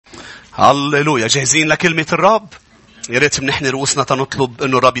هللويا. جاهزين لكلمة الرب؟ يا ريت منحني رؤوسنا تنطلب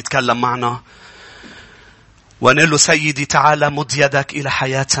انه الرب يتكلم معنا ونقول له سيدي تعالى مد يدك الى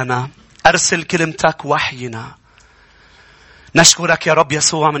حياتنا، ارسل كلمتك وحينا. نشكرك يا رب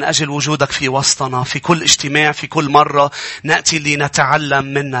يسوع من أجل وجودك في وسطنا، في كل اجتماع، في كل مرة نأتي لنتعلم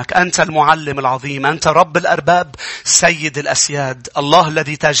منك. أنت المعلم العظيم، أنت رب الأرباب، سيد الأسياد، الله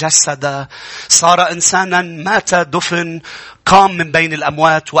الذي تجسد، صار إنسانا، مات، دفن، قام من بين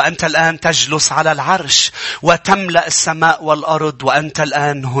الأموات، وأنت الآن تجلس على العرش وتملأ السماء والأرض، وأنت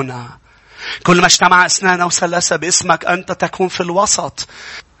الآن هنا. كل ما اجتمع اثنان أو ثلاثة باسمك أنت تكون في الوسط.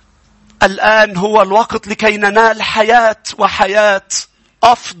 الآن هو الوقت لكي ننال حياة وحياة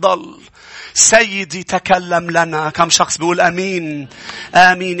أفضل. سيدي تكلم لنا. كم شخص بيقول أمين؟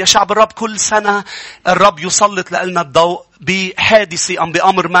 آمين. يا شعب الرب، كل سنة الرب يسلط لنا الضوء بحادثة أم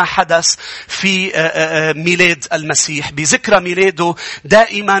بأمر ما حدث في ميلاد المسيح. بذكرى ميلاده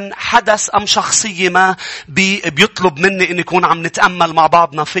دائما حدث أم شخصية ما بيطلب مني أن يكون عم نتأمل مع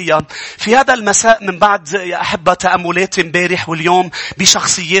بعضنا فيها. في هذا المساء من بعد يا أحبة تأملات امبارح واليوم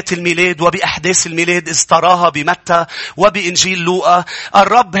بشخصيات الميلاد وبأحداث الميلاد إذ تراها بمتى وبإنجيل لوقا،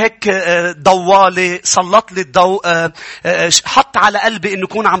 الرب هيك ضوالي سلط لي الضوء، حط على قلبي أن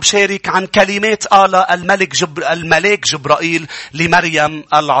يكون عم شارك عن كلمات قالها الملاك جبرائيل لمريم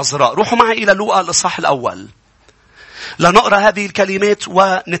العذراء. روحوا معي إلى لوقا الإصحاح الأول لنقرأ هذه الكلمات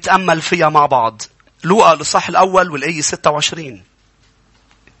ونتأمل فيها مع بعض. لوقا الإصحاح الأول والآية 26.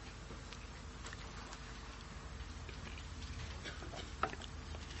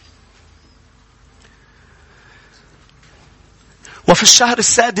 وفي الشهر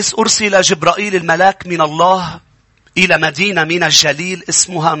السادس أرسل جبرائيل الملاك من الله إلى مدينة من الجليل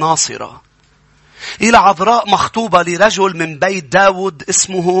اسمها ناصرة، إلى عذراء مخطوبة لرجل من بيت داود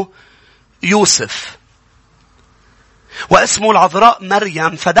اسمه يوسف، واسم العذراء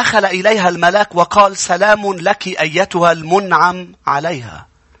مريم. فدخل إليها الملاك وقال سلام لك أيتها المنعم عليها،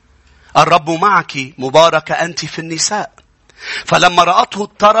 الرب معك، مباركة أنت في النساء. فلما رأته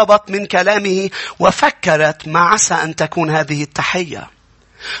اضطربت من كلامه وفكرت ما عسى أن تكون هذه التحية.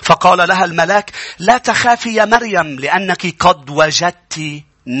 فقال لها الملاك لا تخافي يا مريم، لأنك قد وجدت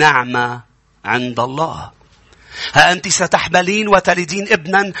نعمة عند الله. ها أنت ستحملين وتلدين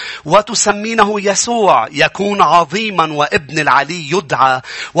ابنا وتسمينه يسوع، يكون عظيما وابن العلي يدعى،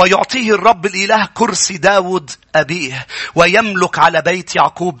 ويعطيه الرب الإله كرسي داود أبيه، ويملك على بيت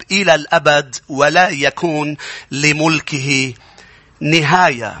يعقوب إلى الأبد، ولا يكون لملكه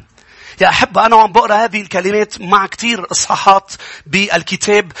نهاية. يا أحبة، أنا عم بقرأ هذه الكلمات مع كتير إصحاحات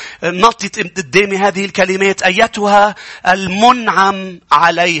بالكتاب نطت قدامي هذه الكلمات أيتها المنعم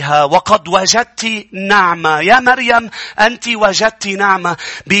عليها وقد وجدت نعمة. يا مريم أنت وجدت نعمة.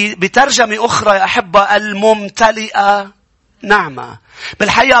 بترجمة أخرى يا أحبة الممتلئة نعمة.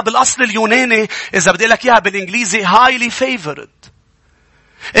 بالحقيقة بالأصل اليوناني إذا بدي لك إياها بالإنجليزي highly favored.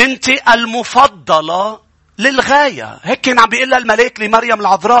 أنت المفضلة للغاية. هيك كان عم بيقول الملاك لمريم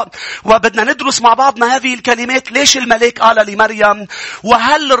العذراء. وبدنا ندرس مع بعضنا هذه الكلمات. ليش الملاك قال لمريم؟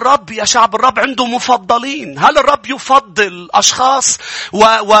 وهل الرب يا شعب الرب عنده مفضلين؟ هل الرب يفضل أشخاص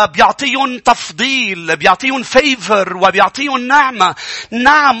وبيعطيهم تفضيل، بيعطيهم فيفر وبيعطيهم نعمة؟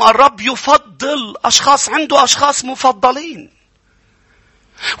 نعم، الرب يفضل أشخاص، عنده أشخاص مفضلين.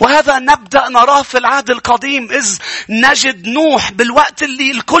 وهذا نبدأ نراه في العهد القديم إذ نجد نوح بالوقت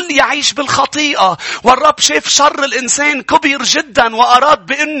اللي الكل يعيش بالخطيئة، والرب شاف شر الإنسان كبير جدا وأراد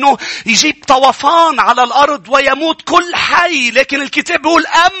بأنه يجيب طوفان على الأرض ويموت كل حي. لكن الكتاب يقول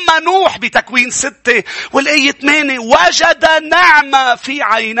أما نوح بتكوين 6 والآية 8 وجد نعمة في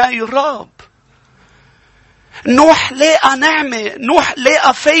عيني الرب. نوح لقى نعمة، نوح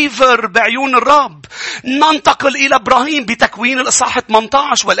لقى فيفر بعيون الرب. ننتقل إلى إبراهيم بتكوين الإصحاح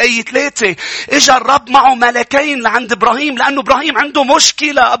 18 والآية 3. إجا الرب معه ملكين لعند إبراهيم لأنه إبراهيم عنده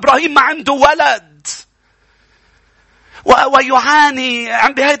مشكلة. إبراهيم ما عنده ولد ويعاني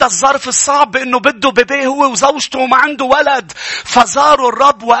عن بهذا الظرف الصعب إنه بده بيبيه هو وزوجته وما عنده ولد. فزاره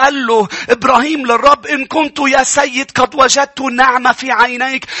الرب وقال له إبراهيم للرب إن كنت يا سيد قد وجدت نعمة في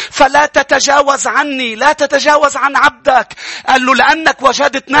عينيك فلا تتجاوز عني، لا تتجاوز عن عبدك. قال له لأنك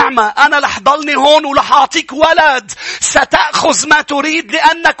وجدت نعمة أنا رح ضلني هون ورح أعطيك ولد، ستأخذ ما تريد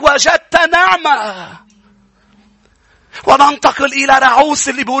لأنك وجدت نعمة. وننتقل إلى رعوس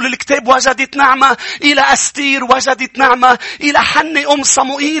اللي بيقول الكتاب وجدت نعمة، إلى أستير وجدت نعمة، إلى حنة أم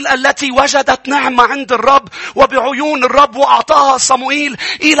صموئيل التي وجدت نعمة عند الرب وبعيون الرب وأعطاها صموئيل،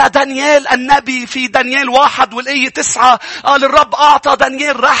 إلى دانيال النبي في دانيال 1 والآية 9 قال الرب أعطى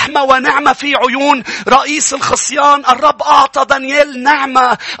دانيال رحمة ونعمة في عيون رئيس الخصيان. الرب أعطى دانيال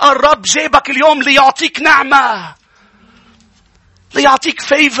نعمة. الرب جابك اليوم ليعطيك نعمة. ليعطيك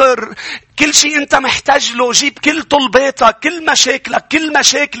فيفر. كل شيء انت محتاج له. جيب كل طلباتك، كل مشاكلك، كل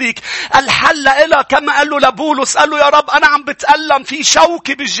مشاكلك. الحل إلها كما قال له لبولس. قال له يا رب أنا عم بتألم في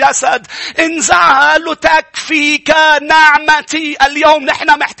شوكي بالجسد، انزعها. قال له تكفيك نعمتي. اليوم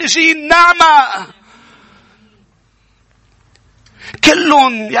نحن محتاجين نعمة.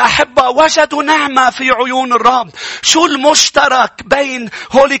 كلهم يا أحبة وجدوا نعمة في عيون الرب. شو المشترك بين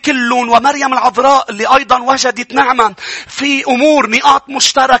هولي كلهم ومريم العذراء اللي أيضا وجدت نعمة؟ في أمور نقاط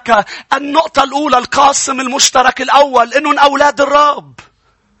مشتركة. النقطة الأولى، القاسم المشترك الأول، إنهم أولاد الرب.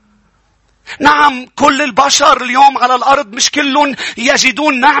 نعم، كل البشر اليوم على الأرض مش كلهم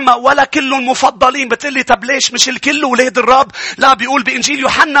يجدون نعمة ولا كلهم مفضلين. بتقلي طب ليش مش الكل ولاد الرب؟ لا، بيقول بإنجيل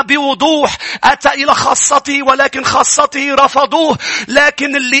يوحنا بوضوح أتى إلى خاصته ولكن خاصته رفضوه،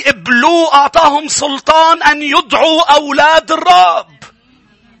 لكن اللي قبلوه أعطاهم سلطان أن يدعوا أولاد الرب.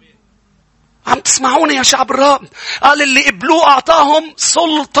 عم تسمعوني يا شعب الرب؟ قال اللي قبلوه أعطاهم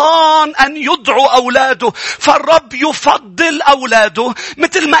سلطان أن يدعوا أولاده. فالرب يفضل أولاده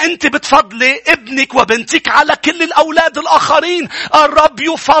مثل ما أنت بتفضلي ابنك وبنتك على كل الأولاد الآخرين. الرب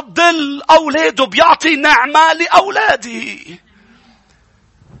يفضل أولاده، بيعطي نعمة لأولاده.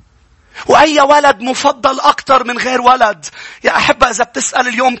 وأي ولد مفضل أكتر من غير ولد؟ يا أحبة، إذا بتسأل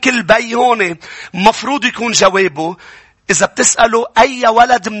اليوم كل بي هون مفروض يكون جوابه، إذا بتسأله أي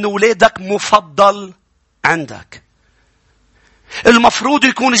ولد من ولادك مفضل عندك، المفروض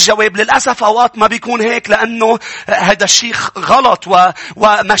يكون الجواب. للأسف أوقات ما بيكون هيك، لأنه هذا الشيء غلط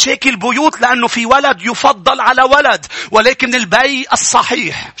ومشاكل بيوت، لأنه في ولد يفضل على ولد. ولكن البي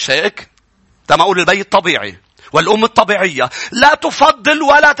الصحيح شيك تما أقول البي الطبيعي والأم الطبيعية لا تفضل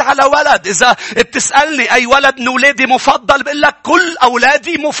ولد على ولد. إذا بتسألني أي ولد من أولادي مفضل، بقول لك كل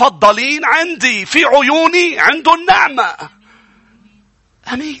أولادي مفضلين عندي، في عيوني عندهم نعمة.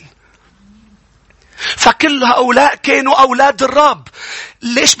 أمين. فكل هؤلاء كانوا أولاد الرب.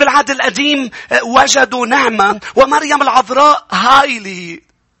 ليش بالعهد القديم وجدوا نعمة ومريم العذراء هايلي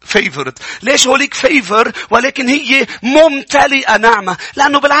فيفورت؟ ليش هوليك فيفر ولكن هي ممتلئة نعمة؟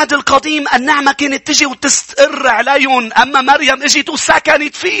 لأنه بالعهد القديم النعمة كانت تجي وتستقر عليهم، أما مريم اجت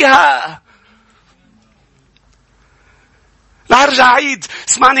وسكنت فيها. لا أرجع عيد،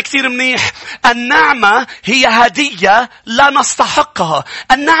 اسمعني كثير منيح. النعمة هي هدية لا نستحقها.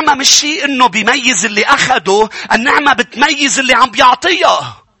 النعمة مش شيء إنه بيميز اللي أخده، النعمة بتميز اللي عم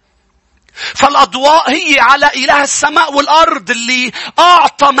بيعطيها. فالأضواء هي على إله السماء والأرض اللي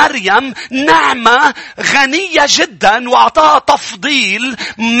أعطى مريم نعمة غنية جدا وأعطاها تفضيل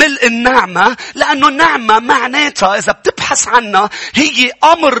ملء النعمة. لأنه النعمة معناتها إذا بتبحث عنها هي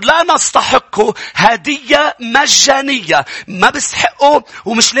أمر لا نستحقه، هدية مجانية ما بستحقه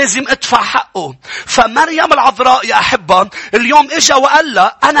ومش لازم ادفع حقه. فمريم العذراء يا أحبة اليوم إجا وقال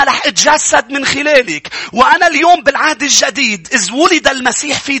لها أنا رح أتجسد من خلالك. وأنا اليوم بالعهد الجديد إذ ولد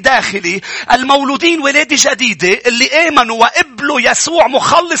المسيح في داخلي، المولودين ولادة جديدة اللي آمنوا وقبلوا يسوع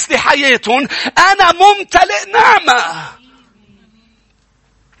مخلص لحياتهم، أنا ممتلئ نعمة.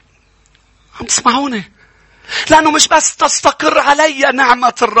 عم تسمعوني؟ لأنه مش بس تستقر علي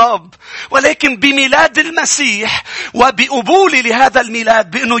نعمة الرب، ولكن بميلاد المسيح وبقبولي لهذا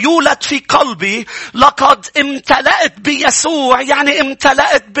الميلاد بأنه يولد في قلبي لقد امتلأت بيسوع، يعني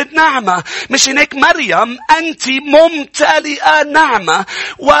امتلأت بالنعمة. مش هناك مريم أنت ممتلئة نعمة.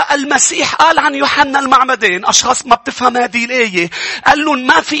 والمسيح قال عن يوحنا المعمدان، أشخاص ما بتفهم هذه الآية، قال لهم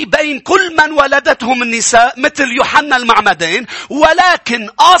ما في بين كل من ولدتهم النساء مثل يوحنا المعمدان، ولكن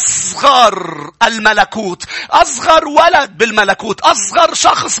أصغر الملكوت، أصغر ولد بالملكوت، أصغر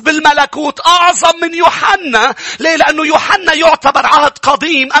شخص بالملكوت أعظم من يوحنا. ليه؟ لأنه يوحنا يعتبر عهد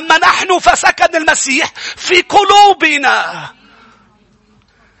قديم، أما نحن فسكن المسيح في قلوبنا.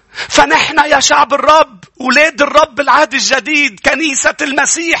 فنحن يا شعب الرب أولاد الرب العهد الجديد، كنيسة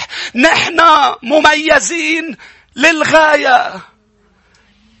المسيح، نحن مميزين للغاية.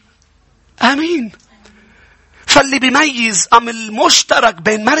 آمين. فاللي بيميز المشترك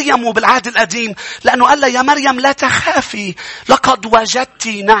بين مريم وبالعهد القديم، لأنه قال لها يا مريم لا تخافي لقد وجدت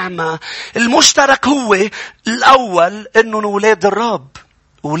نعمة. المشترك هو الأول إنه أولاد الرب،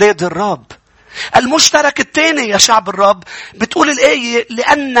 أولاد الرب. المشترك الثاني يا شعب الرب بتقول الآية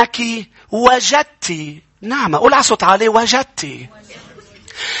لأنك وجدت نعمة. قول على صوت عالي وجدت.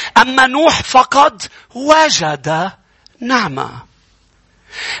 أما نوح فقد وجد نعمة،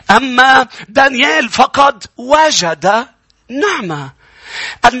 أما دانيال فقد وجد نعمة.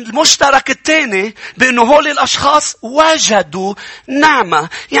 المشترك الثاني بأنه هول الأشخاص وجدوا نعمة.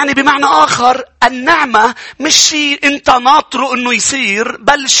 يعني بمعنى آخر النعمة مش شيء أنت ناطره أنه يصير،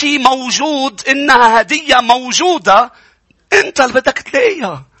 بل شيء موجود، إنها هدية موجودة أنت اللي بدك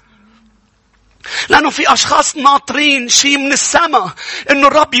تلاقيها. لأنه في أشخاص ناطرين شيء من السماء، إنه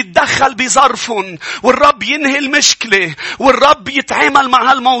الرب يتدخل بظرفهم، والرب ينهي المشكلة، والرب يتعامل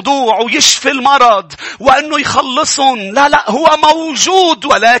مع هالموضوع ويشفي المرض، وإنه يخلصهم. لا، هو موجود،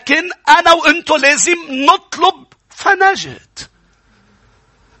 ولكن أنا وإنتو لازم نطلب فنجد.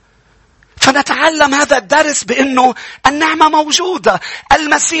 فنتعلم هذا الدرس بأنه النعمة موجودة،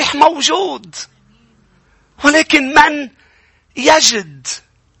 المسيح موجود، ولكن من يجد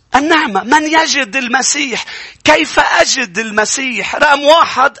النعمة؟ من يجد المسيح؟ كيف أجد المسيح؟ رقم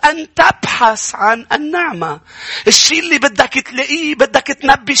 1 أن تبحث عن النعمة. الشيء اللي بدك تلاقيه بدك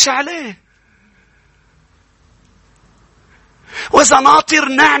تنبش عليه. وإذا ناطر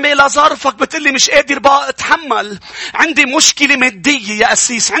نعمة لظرفك بتقلي مش قادر بقى اتحمل، عندي مشكلة مادية يا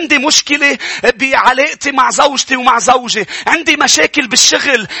أسيس، عندي مشكلة بعلاقتي مع زوجتي ومع زوجي، عندي مشاكل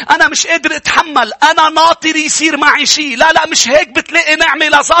بالشغل، أنا مش قادر اتحمل، أنا ناطر يصير معي شيء. لا، مش هيك بتلاقي نعمة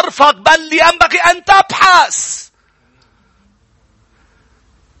لظرفك، بل ينبغي أن تبحث.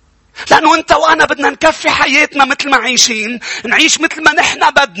 لأنه أنت وأنا بدنا نكفي حياتنا مثل ما عايشين، نعيش مثل ما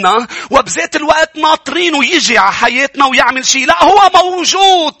نحن بدنا، وبذات الوقت ناطرين ويجي على حياتنا ويعمل شيء. لا، هو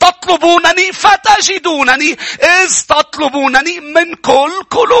موجود. تطلبونني فتجدونني إذ تطلبونني من كل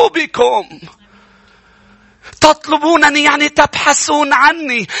قلوبكم. تطلبونني يعني تبحثون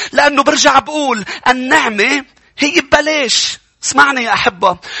عني. لأنه برجع بقول النعمة هي ببلاش. اسمعني يا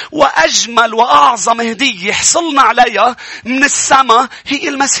أحبة، وأجمل وأعظم هدية حصلنا عليها من السماء هي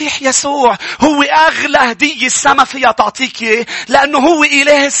المسيح يسوع. هو أغلى هدية السماء فيها تعطيك إياه، لأنه هو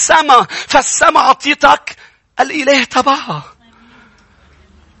إله السماء، فالسماء عطيتك الإله تبعها.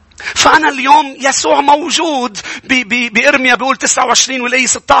 فأنا اليوم يسوع موجود. بإرميا بيقول 29 والآية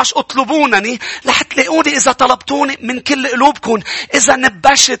 16 اطلبونني لحتلاقوني إذا طلبتوني من كل قلوبكم. إذا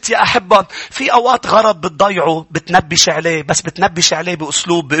نبشت يا أحبة، في أوقات غرض بتضيعه بتنبش عليه، بس بتنبش عليه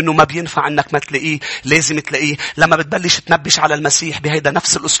بأسلوب بأنه ما بينفع أنك ما تلاقيه، لازم تلاقيه. لما بتبلش تنبش على المسيح بهيدا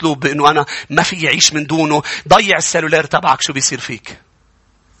نفس الأسلوب بأنه أنا ما في يعيش من دونه، ضيع السيلولير تبعك، شو بيصير فيك؟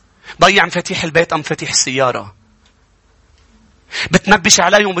 ضيع مفاتيح البيت أم مفاتيح السيارة. بتنبش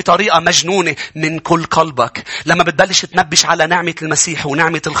عليهم بطريقة مجنونة من كل قلبك. لما بتبلش تنبش على نعمة المسيح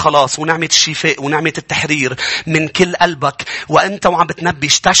ونعمة الخلاص ونعمة الشفاء ونعمة التحرير من كل قلبك، وأنت وعم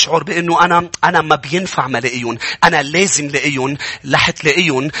بتنبش تشعر بأنه أنا ما بينفع ما لاقيهم، أنا لازم لاقيهم،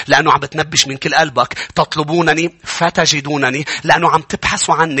 لحتلاقيهم، لأنه عم بتنبش من كل قلبك. تطلبونني فتجدونني، لأنه عم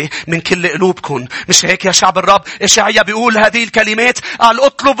تبحثوا عني من كل قلوبكم. مش هيك يا شعب الرب؟ إشعياء بيقول هذه الكلمات، قال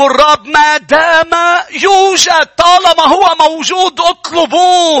اطلبوا الرب ما دام يوجد. طالما هو موجود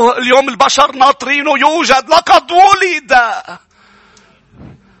اطلبوه. اليوم البشر ناطرينه يوجد، لقد ولد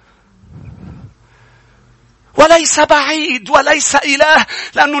وليس بعيد وليس إله.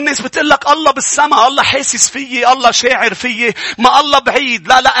 لأنه الناس بتقلك الله بالسماء، الله حاسس فيي، الله شاعر فيي، ما الله بعيد.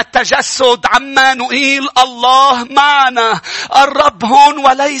 لا، التجسد عمانوئيل، الله معنا. الرب هون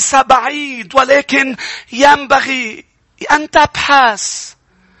وليس بعيد، ولكن ينبغي أن تبحث.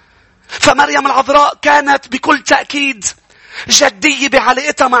 فمريم العذراء كانت بكل تأكيد جدية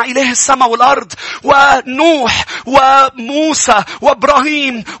بعلاقتها مع إله السماء والأرض. ونوح وموسى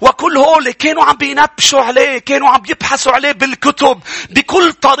وإبراهيم وكل هول كانوا عم بينبشوا عليه، كانوا عم يبحثوا عليه بالكتب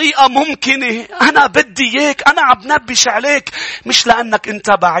بكل طريقة ممكنة. أنا بدي إياك، أنا عم نبش عليك، مش لأنك أنت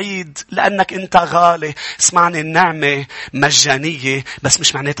بعيد، لأنك أنت غالي. اسمعني، النعمة مجانية بس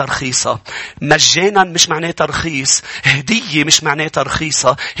مش معناتها رخيصة. مجانا مش معناتها رخيص. هدية مش معناتها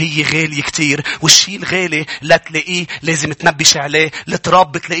رخيصة، هي غالية كتير. والشيء الغالي لا تلاقيه لازم تنبش عليه.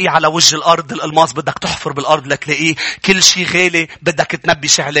 التراب بتلاقيه على وجه الأرض، الألماس بدك تحفر بالأرض لتلاقيه. كل شيء غالي بدك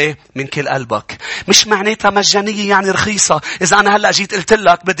تنبش عليه من كل قلبك. مش معناتها مجانية يعني رخيصة. إذا أنا هلأ جيت قلت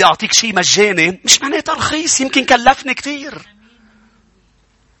لك بدي أعطيك شيء مجاني، مش معناتها رخيص، يمكن كلفني كتير.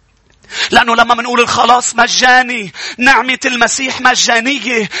 لأنه لما منقول الخلاص مجاني، نعمة المسيح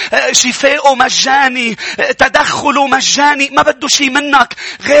مجانية، شفاءه مجاني، تدخله مجاني، ما بده شيء منك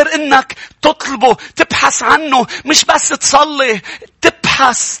غير إنك تطلبه، تبحث عنه. مش بس تصلي،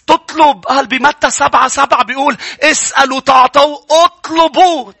 تبحث، تطلب. قال بمتى 7:7 بيقول اسألوا تعطوا،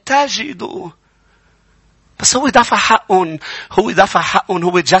 اطلبوا تجدوا. بس هو دفع حقهم، هو دفع حقهم،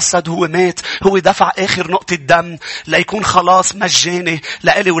 هو تجسد، هو مات، هو دفع آخر نقطة دم ليكون خلاص مجاني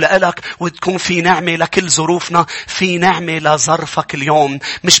لإلي ولإلك، وتكون في نعمة لكل ظروفنا. في نعمة لظرفك اليوم،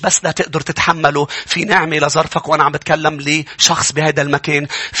 مش بس لا تقدر تتحمله، في نعمة لظرفك. وأنا عم بتكلم لشخص بهذا المكان،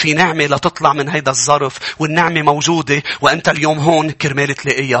 في نعمة لتطلع من هذا الظرف، والنعمة موجودة وأنت اليوم هون كرمال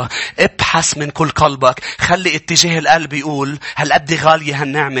تلاقيها. ابحث من كل قلبك، خلي اتجاه القلب يقول هل قد غالية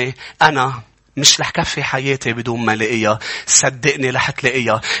هالنعمة. أنا مش رح كفي حياتي بدون ما لاقيها، صدقني رح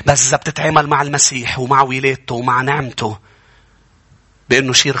تلاقيها. بس إذا بتتعامل مع المسيح ومع ولادته ومع نعمته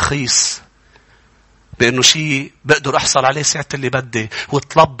بأنه شيء رخيص، بأنه شيء بقدر أحصل عليه ساعة اللي بدي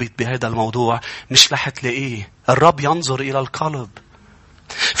وتلبط بهذا الموضوع، مش رح تلاقيه. الرب ينظر إلى القلب.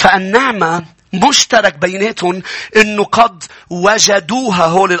 فالنعمة مشترك بيناتهم إنه قد وجدوها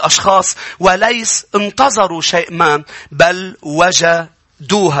هول الأشخاص، وليس انتظروا شيء ما، بل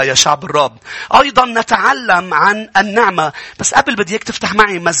وجدوها يا شعب الرب. أيضا نتعلم عن النعمة. بس قبل بدي اياك تفتح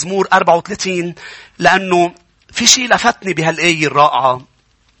معي مزمور 34، لأنه في شيء لفتني بهالآية الرائعة.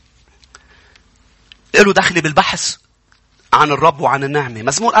 له دخلي بالبحث عن الرب وعن النعمة.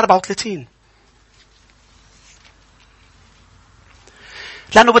 مزمور 34.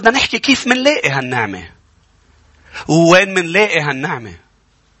 لأنه بدنا نحكي كيف منلاقي هالنعمة. ووين منلاقي هالنعمة.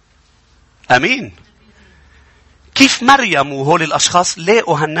 أمين. كيف مريم وهول الأشخاص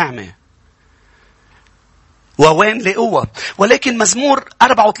لاقوا هالنعمة. ووين لاقوها. ولكن مزمور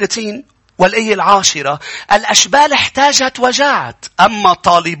 34 والآية 10: الأشبال احتاجت وجاعت، أما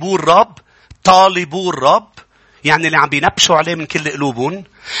طالبو الرب، يعني اللي عم بينبشوا عليه من كل قلوبهم،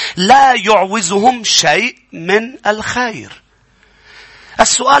 لا يعوزهم شيء من الخير.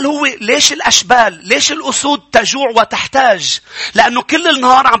 السؤال هو ليش الأشبال، ليش الأسود تجوع وتحتاج؟ لأنه كل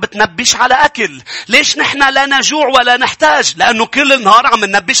النهار عم بتنبش على أكل. ليش نحن لا نجوع ولا نحتاج؟ لأنه كل النهار عم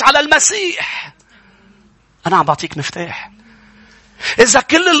ننبش على المسيح. أنا عم بعطيك مفتاح. إذا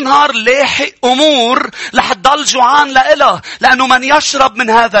كل النهار لاحق أمور رح تضل جوعان لإله، لأنه من يشرب من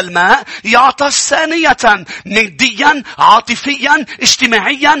هذا الماء يعطش ثانية، ماديا، عاطفيا،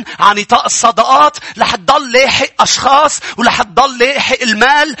 اجتماعيا، عن إطاء الصدقات. رح تضل لاحق أشخاص، ورح تضل لاحق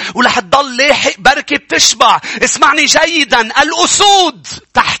المال، ورح تضل لاحق بركة بتشبع. اسمعني جيدا، الأسود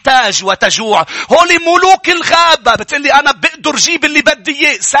تحتاج وتجوع. هولي ملوك الغابة بتقلي أنا بقدر جيب اللي بدي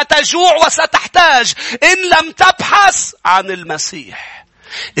إياه. ستجوع وستحتاج إن لم تبحث عن المسيح.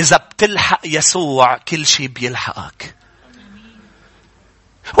 إذا بتلحق يسوع كل شيء بيلحقك.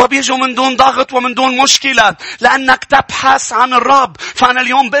 وبيجوا من دون ضغط ومن دون مشكلة، لأنك تبحث عن الرب. فأنا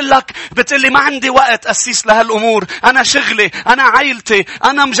اليوم بقول لك، بتقلي ما عندي وقت أسيس لهالأمور، أنا شغلي، أنا عائلتي،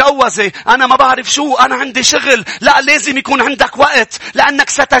 أنا مجوزة، أنا ما بعرف شو، أنا عندي شغل. لا، لازم يكون عندك وقت، لأنك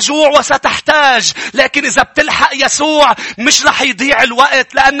ستجوع وستحتاج. لكن إذا بتلحق يسوع مش رح يضيع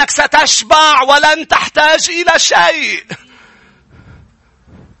الوقت، لأنك ستشبع ولن تحتاج إلى شيء.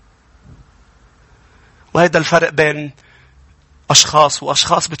 وهذا الفرق بين أشخاص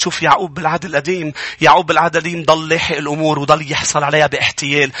وأشخاص. بتشوف يعقوب بالعهد القديم. يعقوب بالعهد القديم ضل لاحق الأمور وضل يحصل عليها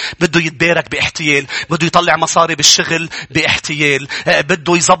باحتيال. بده يتبارك باحتيال. بده يطلع مصاري بالشغل باحتيال.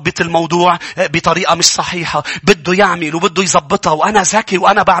 بده يزبط الموضوع بطريقة مش صحيحة. بده يعمل وبده يزبطها. وأنا ذكي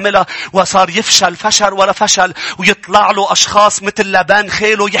وأنا بعملها. وصار يفشل فشل ولا فشل. ويطلع له أشخاص مثل لبان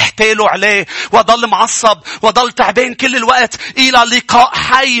خيله يحتالوا عليه. وضل معصب وضل تعبان كل الوقت. إلى لقاء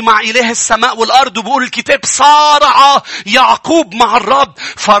حي مع إله السماء والأرض. وبقول الكتاب صارع يعقوب مع الرب.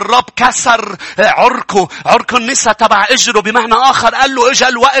 فالرب كسر عرق النساء تبع اجره. بمعنى آخر قال له اجا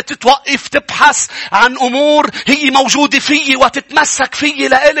الوقت توقف تبحث عن أمور هي موجودة فيه وتتمسك فيه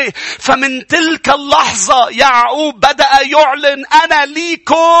لإلي. فمن تلك اللحظة يعقوب بدأ يعلن أنا لي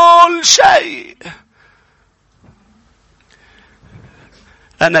كل شيء.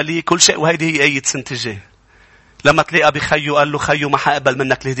 أنا لي كل شيء. وهذه هي آية سنة الجاي. لما تلاقى بخيو قال له خيو ما حقبل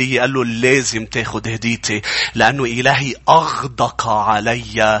منك الهدية. قال له لازم تاخد هديتي، لأنه إلهي أغدق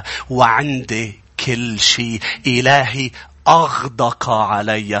علي وعندي كل شيء. إلهي أغدق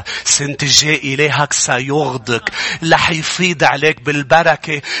علي. سنة الجاي إلهك سيغدق. رح يفيض عليك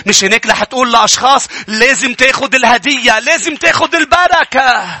بالبركة. مش هناك رح تقول لأشخاص لازم تاخد الهدية، لازم تاخد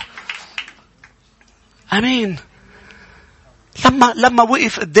البركة. أمين. لما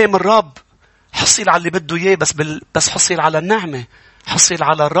وقف قدام الرب حصل على اللي بده إياه، بس حصل على النعمة، حصل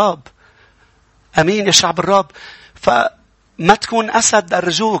على الرب. أمين يا شعب الرب. فما تكون أسد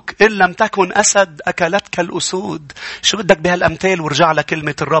أرجوك. إن لم تكن أسد أكلتك الأسود. شو بدك بهالأمثال؟ ورجع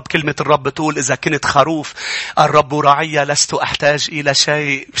لكلمة الرب. كلمة الرب بتقول إذا كنت خروف الرب راعي لست أحتاج إلى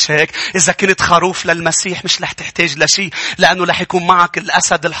شيء. مش هيك؟ إذا كنت خروف للمسيح مش رح تحتاج لشيء، لأنه رح يكون معك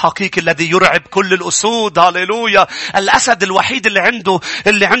الأسد الحقيقي الذي يرعب كل الأسود. هاليلويا. الأسد الوحيد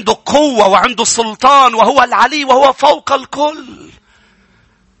اللي عنده قوة وعنده سلطان، وهو العلي وهو فوق الكل.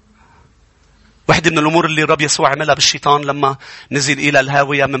 واحدة من الأمور اللي الرب يسوع عملها بالشيطان لما نزل إلى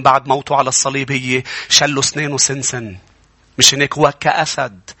الهاوية من بعد موته على الصليب هي شله أسنانه سنسن. مش هناك هو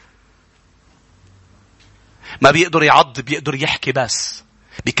كأسد. ما بيقدر يعض، بيقدر يحكي بس.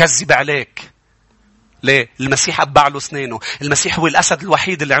 بيكذب عليك. ليه؟ المسيح أبع له أسنانه. المسيح هو الأسد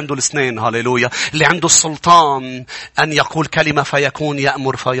الوحيد اللي عنده الأسنان. هاليلويا. اللي عنده السلطان أن يقول كلمة فيكون،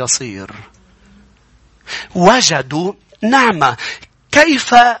 يأمر فيصير. وجدوا نعمة.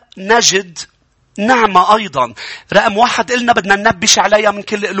 كيف نجد نعمة أيضا؟ رقم 1 قلنا بدنا ننبش عليها من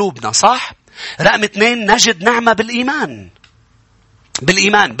كل قلوبنا. صح؟ رقم 2 نجد نعمة بالإيمان.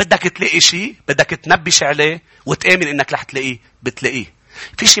 بالإيمان بدك تلاقي شيء، بدك تنبش عليه وتآمن إنك رح تلاقيه، بتلاقيه.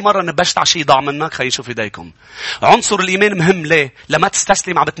 في شي مرة نبشت على شيء ضاع منك، خلي شوف ايديكم. عنصر الإيمان مهم. ليه؟ لما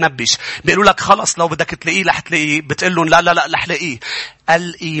تستسلم عم بتنبش. بيقولوا لك خلص لو بدك تلاقيه رح تلاقيه، بتقول لهم لا لا لا رح تلاقيه.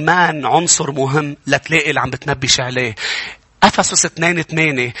 الإيمان عنصر مهم لتلاقي اللي عم بتنبش عليه. أفسس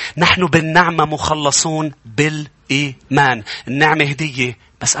 2:8 نحن بالنعمة مخلصون بالإيمان. النعمة هدية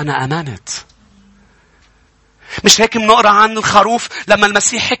بس أنا آمنت. مش هيك منقرأ عن الخروف لما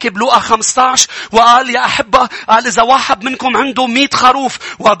المسيح حكي بلوقا 15 وقال يا أحبة، قال إذا واحد منكم عنده 100 خروف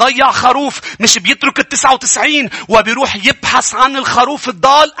وضيع خروف، مش بيترك 99 وبيروح يبحث عن الخروف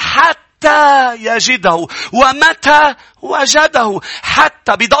الضال حتى يجده. ومتى وجده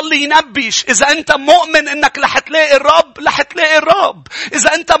حتى بيضل ينبش. إذا أنت مؤمن إنك رح تلاقي الرب، رح تلاقي الرب.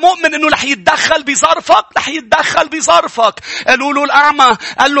 إذا أنت مؤمن إنه رح يتدخل بظرفك، رح يتدخل بظرفك. قالوا له الأعمى،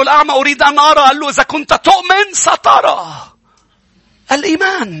 قال له الأعمى أريد أن أرى. قال له إذا كنت تؤمن سترى.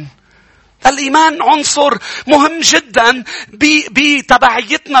 الإيمان. الإيمان عنصر مهم جدا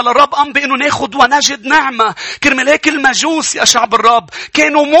بتبعيتنا للرب. أم بأنه ناخد ونجد نعمة. كرمال هيك المجوس يا شعب الرب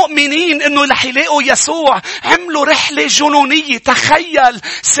كانوا مؤمنين أنه رح يلاقوا يسوع. عملوا رحلة جنونية. تخيل،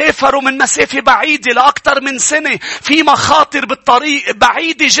 سافروا من مسافة بعيدة لأكثر من سنة، في مخاطر بالطريق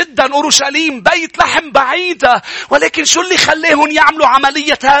بعيدة جدا. أورشليم بيت لحم بعيدة. ولكن شو اللي خليهم يعملوا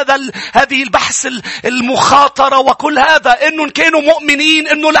عملية هذه البحث المخاطرة وكل هذا؟ أنهم كانوا مؤمنين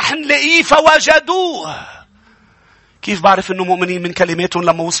أنه رح نلاقيه فوجدوه. كيف بعرف أنه مؤمنين؟ من كلماتهم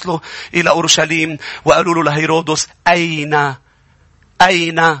لما وصلوا إلى أورشليم وقالوا له لهيرودس أين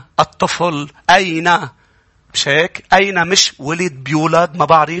الطفل؟ أين؟ مش هيك؟ أين مش ولد بيولد ما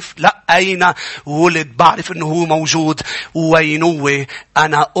بعرف، لا أين ولد بعرف أنه هو موجود. وينوه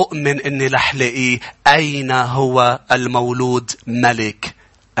أنا أؤمن أني رح لاقيه. أين هو المولود ملك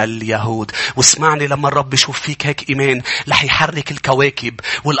اليهود؟ واسمعني، لما الرب يشوف فيك هيك إيمان رح يحرك الكواكب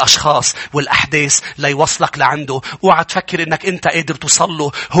والأشخاص والأحداث ليوصلك لعنده. اوعى تفكر إنك أنت قادر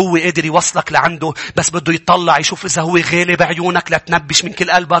توصله، هو قادر يوصلك لعنده، بس بده يطلع يشوف إذا هو غالي بعيونك. لا تنبش من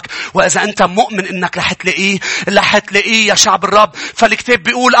كل قلبك. وإذا أنت مؤمن إنك رح تلاقيه، رح تلاقيه يا شعب الرب. فالكتاب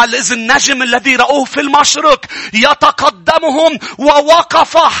بيقول قال إذ النجم الذي رأوه في المشرق يتقدمهم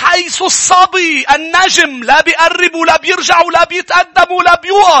ووقف حيث الصبي. النجم لا بيقرب ولا بيرجع ولا بيتقدم ولا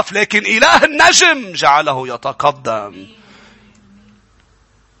بيوقف، لكن إله النجم جعله يتقدم.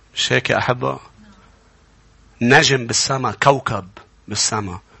 مش هيك يا أحبة؟ نجم بالسماء، كوكب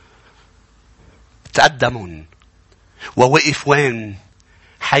بالسماء، تقدمون ووقف وين؟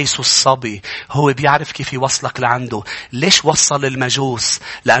 حيث الصبي. هو بيعرف كيف يوصلك لعنده. ليش وصل المجوس؟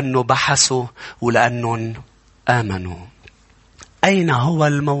 لأنه بحثوا ولأنهم آمنوا. أين هو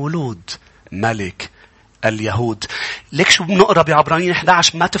المولود ملك اليهود؟ ليك شو بنقرأ بعبرانيين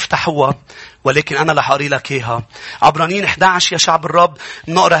 11، ما تفتحوها ولكن أنا رح أقرأ لك إياها. عبرانيين 11 يا شعب الرب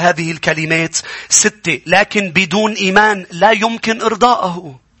نقرأ هذه الكلمات 6. لكن بدون إيمان لا يمكن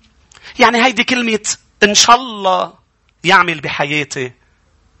إرضاءه. يعني هيدي كلمة إن شاء الله يعمل بحياتي.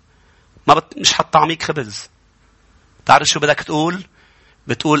 مش حطعميك خبز. تعرف شو بدك تقول؟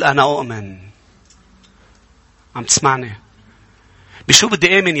 بتقول أنا أؤمن. عم تسمعني؟ بشو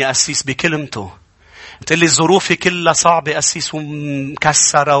بدي آمن يا أسيس؟ بكلمته. بتقلي ظروفي كلها صعبة أسيس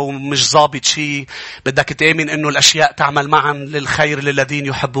ومكسرة ومش ضابط شيء. بدك تآمن إنه الأشياء تعمل معا للخير للذين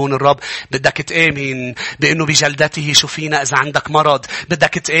يحبون الرب. بدك تآمن بإنه بجلدته شفينا. إذا عندك مرض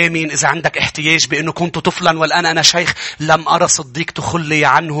بدك تآمن. إذا عندك احتياج بإنه كنت طفلا والآن أنا شيخ لم أرى صديق تخلي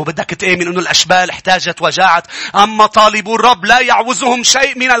عنه. بدك تآمن إنه الأشبال احتاجت وجاعت أما طالبو الرب لا يعوزهم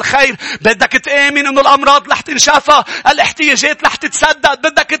شيء من الخير. بدك تآمن إنه الأمراض رح تنشفى، الاحتياجات رح تتسدد.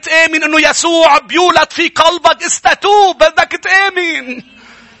 بدك تآمن إنه يسوع بيولد في قلبك استتوب. بدك تآمن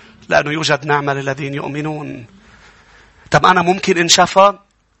لأنه يوجد نعمة للذين يؤمنون. طب أنا ممكن انشفى؟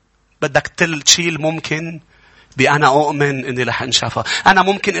 بدك تشيل ممكن بأنا أؤمن إني رح انشفى. أنا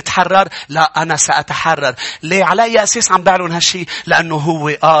ممكن اتحرر؟ لا، أنا سأتحرر. ليه؟ على أي أساس عم بعلن هالشي؟ لأنه هو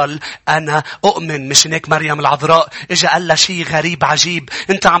قال أنا أؤمن. مش هيك مريم العذراء إجا قال لها شيء غريب عجيب.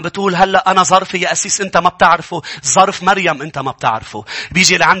 أنت عم بتقول هلأ أنا ظرفي يا أسيس أنت ما بتعرفه. ظرف مريم أنت ما بتعرفه.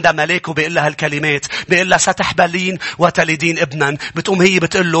 بيجي لعندها ملاك وبيقول لها هالكلمات، بيقول لها ستحبلين وتلدين ابنا. بتقوم هي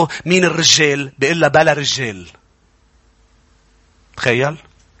بتقول له مين الرجال؟ بيقول لها بلا رجال. تخيل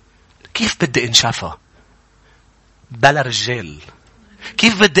كيف بدي انشفى بلا رجال.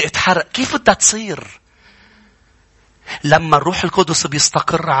 كيف بدي اتحرك؟ كيف بدها تصير؟ لما الروح القدس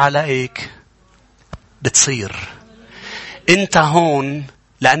بيستقر عليك بتصير. انت هون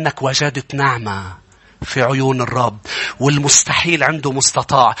لأنك وجدت نعمة في عيون الرب، والمستحيل عنده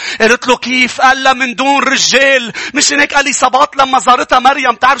مستطاع. قلت له كيف؟ قال له من دون رجال. مش هيك اليصابات لما زارتها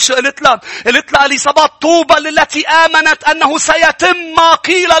مريم تعرف شو قلت لها؟ قلت لها اليصابات طوبى للتي آمنت أنه سيتم ما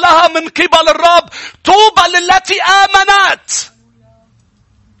قيل لها من قبل الرب. طوبى للتي آمنت.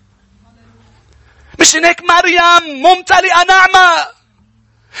 مش هيك مريم ممتلئة نعمة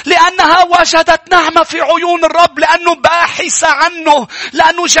لأنها وجدت نعمة في عيون الرب، لأنه باحثة عنه،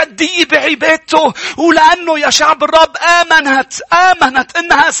 لأنه جدية بعبادته، ولأنه يا شعب الرب آمنت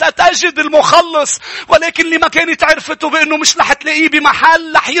إنها ستجد المخلص. ولكن اللي ما كانت عرفته بأنه مش رح تلاقيه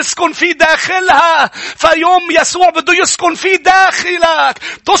بمحل رح يسكن في داخلها. فيوم يسوع بده يسكن في داخلك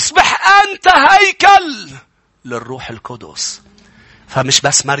تصبح أنت هيكل للروح القدس. فمش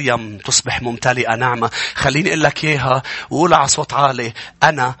بس مريم تصبح ممتلئة نعمة. خليني أقول لك إياها وقول على صوت عالي: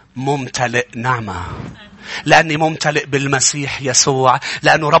 أنا ممتلئ نعمة. لأني ممتلئ بالمسيح يسوع،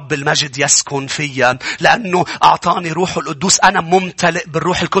 لأنه رب المجد يسكن فيا، لأنه أعطاني روح القدوس. أنا ممتلئ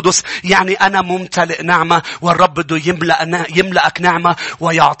بالروح القدس، يعني أنا ممتلئ نعمة. والرب بده يملأك نعمة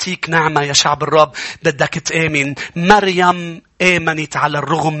ويعطيك نعمة يا شعب الرب. بدك تآمن. مريم آمنت على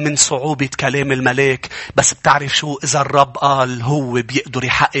الرغم من صعوبة كلام الملاك. بس بتعرف شو؟ إذا الرب قال هو بيقدر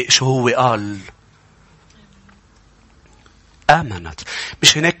يحقق شو هو قال. آمنت.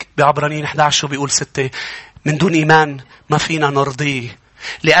 مش هناك بعبرانيين 11 شو بيقول 6؟ من دون إيمان ما فينا نرضيه،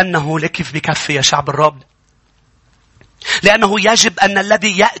 لأنه لكيف بكفي يا شعب الرب؟ لأنه يجب أن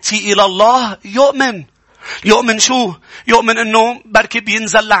الذي يأتي إلى الله يؤمن شو؟ يؤمن أنه بركب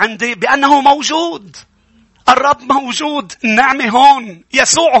ينزل لعندي، بأنه موجود. الرب موجود، النعمة هون،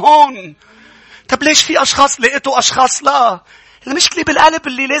 يسوع هون. طب ليش في أشخاص لقيتوا أشخاص لا؟ المشكلة بالقلب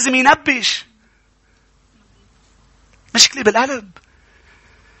اللي لازم ينبش. مشكلة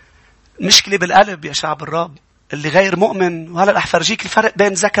بالقلب يا شعب الرب اللي غير مؤمن. وهلأ رح فرجيك الفرق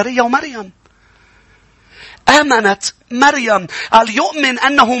بين زكريا ومريم. آمنت مريم، قال يؤمن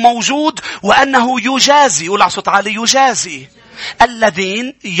أنه موجود وأنه يجازي. قول على صوت عالي: يجازي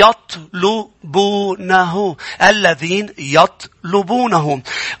الذين يطلبونه.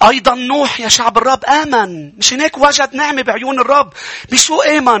 أيضا نوح يا شعب الرب آمن. مش هناك وجد نعمة بعيون الرب. بشو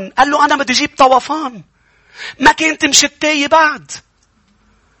آمن؟ قال له أنا بدي أجيب طوفان. ما كنت مشتاي بعد.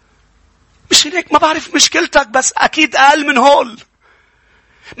 مش هيك؟ ما بعرف مشكلتك، بس أكيد أقل من هول.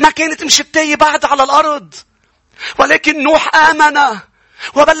 ما كانت مشتاي بعد على الأرض. ولكن نوح آمن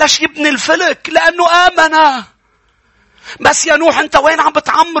وبلش يبني الفلك لأنه آمن. بس يا نوح أنت وين عم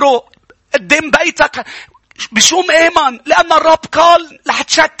بتعمره؟ قدام بيتك. بشو مآمن؟ لأن الرب قال رح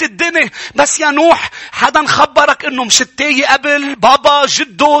تشتت الدنيا. بس يا نوح حدا خبرك إنه مشتاي قبل؟ بابا،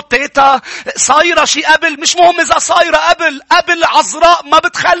 جدو، تيتا، صايرة شي قبل؟ مش مهم إذا صايرة قبل عذراء ما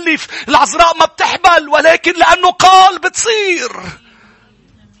بتخلف، العذراء ما بتحبل، ولكن لأنه قال بتصير.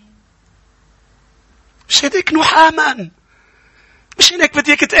 مش هيك نوح آمن؟ مش هيك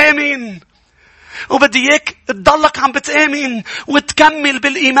بديك تآمن؟ وبدي اياك تضلك عم بتآمن وتكمل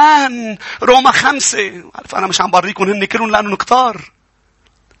بالإيمان. روما 5. عارف أنا مش عم بريكم هن كلهم لأنه كتار.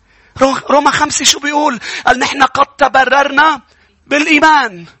 روما 5 شو بيقول؟ قال نحن قد تبررنا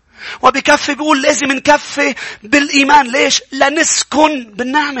بالإيمان. وبكفي بيقول لازم نكفي بالإيمان. ليش؟ لنسكن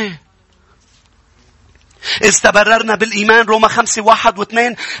بالنعمة. إذ تبررنا بالإيمان. روما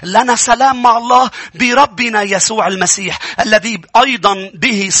 5:1-2. لنا سلام مع الله بربنا يسوع المسيح، الذي أيضا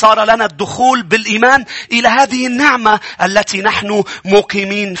به صار لنا الدخول بالإيمان إلى هذه النعمة التي نحن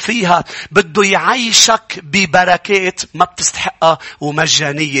مقيمين فيها. بده يعيشك ببركات ما بتستحقها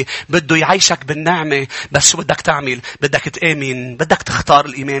ومجانية. بده يعيشك بالنعمة. بس شو بدك تعمل؟ بدك تآمن. بدك تختار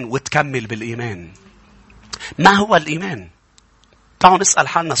الإيمان وتكمل بالإيمان. ما هو الإيمان؟ تعالوا نسأل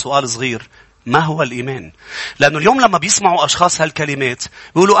حالنا سؤال صغير. ما هو الإيمان؟ لأنه اليوم لما بيسمعوا أشخاص هالكلمات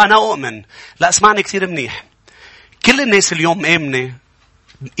بيقولوا أنا أؤمن. لا، اسمعني كثير منيح. كل الناس اليوم آمنة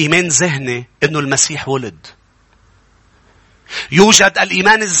إيمان ذهني إنه المسيح ولد. يوجد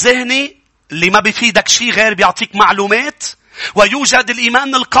الإيمان الذهني اللي ما بيفيدك شيء غير بيعطيك معلومات، ويوجد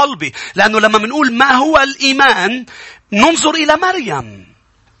الإيمان القلبي. لأنه لما منقول ما هو الإيمان ننظر إلى مريم.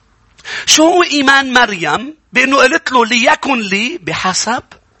 شو هو إيمان مريم؟ بأنه قلت له ليكن لي بحسب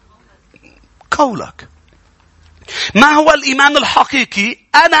قولك. ما هو الإيمان الحقيقي؟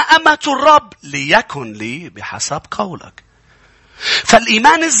 أنا أمة الرب ليكن لي بحسب قولك.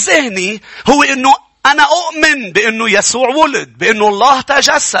 فالإيمان الذهني هو أنه أنا أؤمن بأنه يسوع ولد، بأنه الله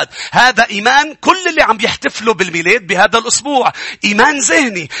تجسد. هذا إيمان كل اللي عم يحتفلوا بالميلاد بهذا الأسبوع. إيمان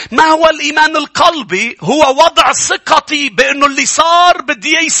ذهني. ما هو الإيمان القلبي؟ هو وضع ثقتي بأنه اللي صار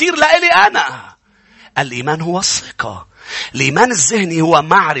بدي يصير لإلي أنا. الإيمان هو الثقة. الإيمان الذهني هو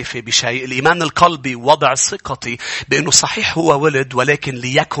معرفة بشيء. الإيمان القلبي وضع ثقتي بأنه صحيح هو ولد، ولكن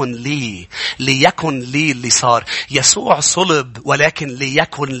ليكن لي اللي صار. يسوع صلب، ولكن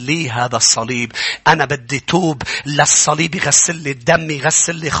ليكن لي هذا الصليب. أنا بدي توب للصليب يغسل لي الدم،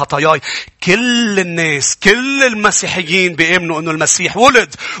 يغسل لي خطاياي. كل الناس، كل المسيحيين بيؤمنوا أنه المسيح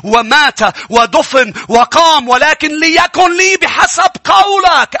ولد ومات ودفن وقام، ولكن ليكن لي بحسب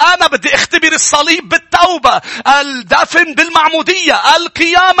قولك. أنا بدي اختبر الصليب بالتوبة، الدفن بالمعمودية،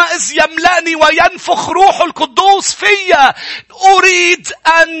 القيامة إذ يملأني وينفخ روح القدوس فيا. أريد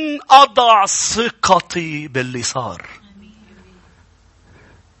أن أضع ثقتي باللي صار.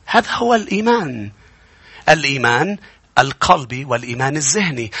 هذا هو الإيمان القلبي والإيمان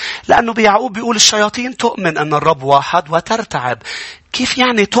الذهني. لأنه بيعقوب بيقول الشياطين تؤمن أن الرب واحد وترتعب. كيف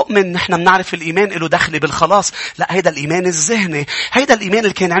يعني تؤمن؟ نحن بنعرف الإيمان له دخل بالخلاص. لا، هيدا الإيمان الذهني. هيدا الإيمان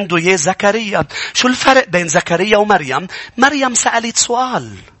اللي كان عنده إياه زكريا. شو الفرق بين زكريا ومريم؟ مريم سألت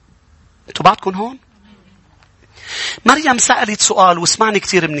سؤال. انتوا بعدكم هون؟ مريم سألت سؤال، واسمعني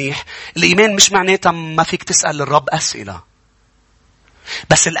كتير منيح. الإيمان مش معناتها ما فيك تسأل الرب أسئلة،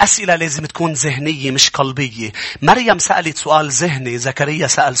 بس الأسئلة لازم تكون ذهنية مش قلبية. مريم سألت سؤال ذهني، زكريا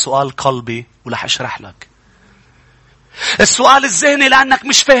سأل سؤال قلبي، ورح أشرح لك. السؤال الذهني لأنك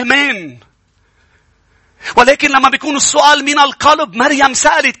مش فاهمين، ولكن لما بيكون السؤال من القلب. مريم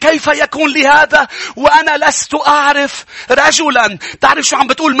سألت كيف يكون لي هذا وأنا لست أعرف رجلا. تعرف شو عم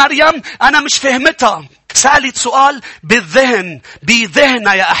بتقول مريم؟ أنا مش فهمتها. سألت سؤال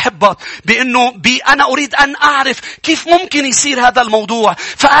بذهنها يا أحبة، بأنه أنا أريد أن أعرف كيف ممكن يصير هذا الموضوع.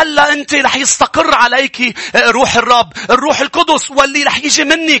 فقال لها أنت رح يستقر عليك روح الرب، الروح القدس، واللي رح يجي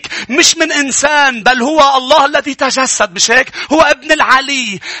منك مش من إنسان، بل هو الله الذي تجسد. مش هيك؟ هو ابن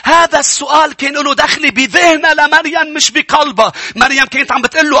العلي. هذا السؤال كان له دخل بذهنها لمريم مش بقلبها. مريم كانت عم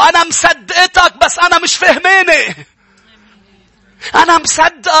بتقول له أنا مصدقتك بس أنا مش فهماني. أنا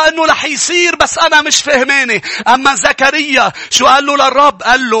مصدقة أنه رح يصير بس أنا مش فهماني. أما زكريا شو قال له للرب؟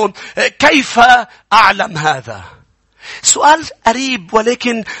 قال له كيف أعلم هذا؟ سؤال قريب،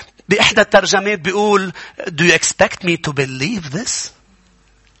 ولكن بإحدى الترجمات بيقول Do you expect me to believe this؟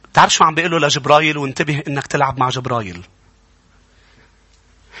 تعرف شو عم بيقوله لجبرايل؟ وانتبه إنك تلعب مع جبرايل.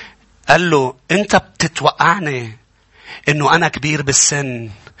 قال له أنت بتتوقعني إنه أنا كبير بالسن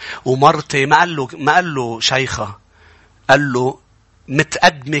ومرتي ما قال له شيخة، قال له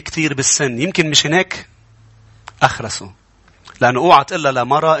متقدمة كتير بالسن. يمكن مش هناك أخرسه، لأنه اوعى تقول لها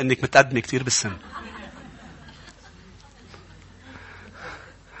لمرة إنك متقدمة كتير بالسن.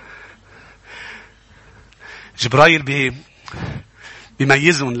 جبرايل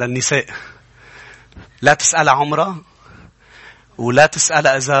بيميزون للنساء. لا تسأل عمرها، ولا تسأل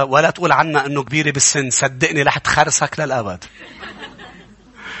إذا، ولا تقول عنها إنه كبيرة بالسن. صدقني رح تخرسك للأبد.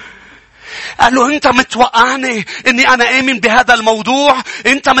 قال له أنت متوقعني أني أنا آمن بهذا الموضوع؟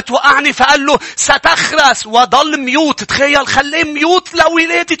 أنت متوقعني؟ فقال له ستخرس. وضل ميوت. تخيل، خليه ميوت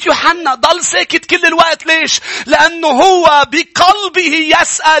لولادة يوحنا، ضل ساكت كل الوقت. ليش؟ لأنه هو بقلبه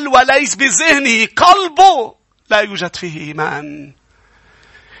يسأل وليس بذهنه. قلبه لا يوجد فيه إيمان.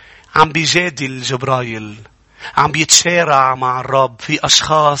 عم بيجادل جبرايل، عم بيتشارع مع الرب. في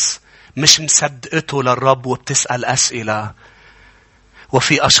أشخاص مش مصدقته للرب وبتسأل أسئلة،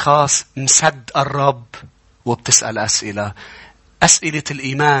 وفي أشخاص مصدق الرب وبتسأل أسئلة. أسئلة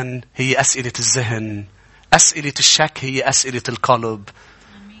الإيمان هي أسئلة الذهن، أسئلة الشك هي أسئلة القلب.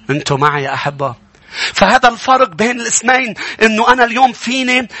 أنتوا معي يا أحبة؟ فهذا الفرق بين الاثنين، إنه أنا اليوم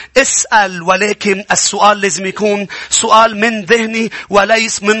فيني أسأل، ولكن السؤال لازم يكون سؤال من ذهني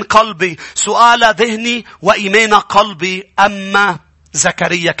وليس من قلبي. سؤال ذهني وإيمان قلبي. أما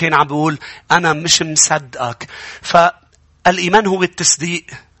زكريا كان عم بيقول أنا مش مصدقك. فالإيمان هو التصديق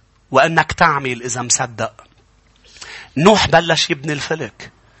وأنك تعمل إذا مصدق. نوح بلش يبني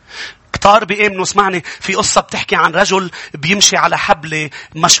الفلك. كتار بيأمنوا. اسمعني، في قصة بتحكي عن رجل بيمشي على حبل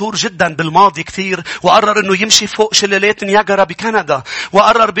مشهور جدا بالماضي كتير، وقرر انه يمشي فوق شلالات نياجرا بكندا،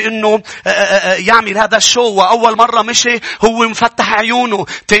 وقرر بانه يعمل هذا الشو. واول مرة مشي هو مفتح عيونه،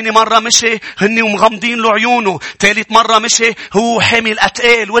 تاني مرة مشي هني ومغمضين له عيونه، ثالث مرة مشي هو حامل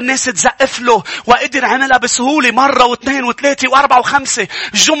اتقال والناس تزقف له، وقدر عملها بسهولة مرة واثنين وثلاثة واربعة وخمسة.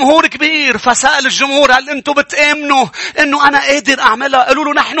 الجمهور كبير، فسأل الجمهور هل انتم بتآمنوا انه انا قادر اعملها؟ قالوا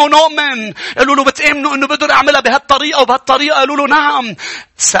له نحن نؤمن. قالوا له بتآمنوا انه بقدر اعملها بهالطريقة وبهالطريقة؟ قالوا له نعم.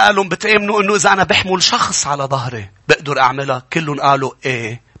 سألهم بتآمنوا انه اذا انا بحمل شخص على ظهري بقدر اعملها؟ كلهم قالوا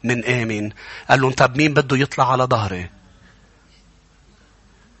ايه من آمن. قال لهم طب مين بده يطلع على ظهري؟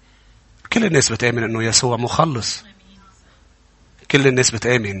 كل الناس بتآمن انه يسوع مخلص، كل الناس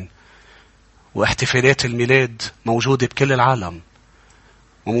بتآمن، واحتفالات الميلاد موجودة بكل العالم،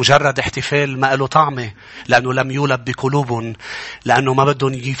 ومجرد احتفال ما له طعمه، لأنه لم يولد بقلوبهم، لأنه ما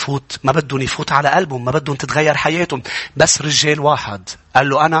بدهم يفوت على قلبهم، ما بدهم تتغير حياتهم. بس رجال واحد قال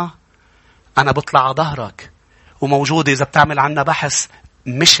له أنا بطلع على ظهرك. وموجود إذا بتعمل عنا بحث،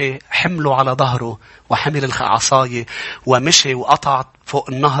 مشي حمله على ظهره وحمل العصاية ومشي وقطع فوق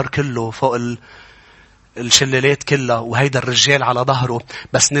النهر كله، فوق الشلالات كلها، وهيدا الرجال على ظهره.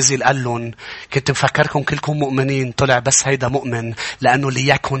 بس نزل قال لهم كنت مفكركم كلكم مؤمنين، طلع بس هيدا مؤمن، لأنه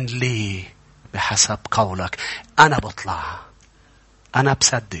ليكن لي بحسب قولك. أنا بطلع، أنا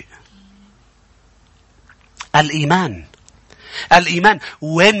بصدق. الإيمان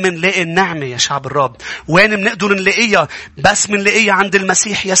وين منلاقي النعمة يا شعب الرب؟ وين منقدر نلاقيها؟ بس منلاقيها عند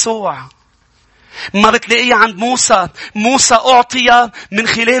المسيح يسوع. ما بتلاقيه عند موسى أعطي من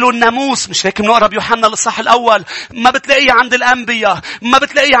خلاله الناموس، مش هيك بنقرا بيوحنا الإصحاح الأول. ما بتلاقيه عند الأنبياء، ما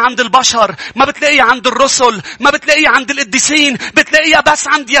بتلاقيه عند البشر، ما بتلاقيه عند الرسل، ما بتلاقيه عند القديسين، بتلاقيه بس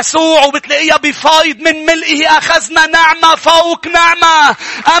عند يسوع. وبتلاقيه بفايض من ملئه أخذنا نعمة فوق نعمة.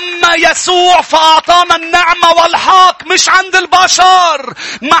 أما يسوع فأعطانا النعمة والحق، مش عند البشر.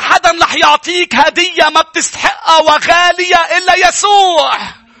 ما حدا رح يعطيك هدية ما بتستحقها وغالية إلا يسوع.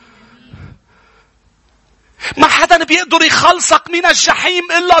 ما حدا بيقدر يخلصك من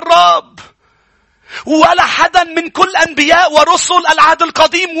الجحيم إلا الرب. ولا حدا من كل أنبياء ورسل العهد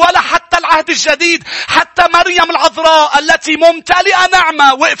القديم ولا حتى العهد الجديد. حتى مريم العذراء التي ممتلئة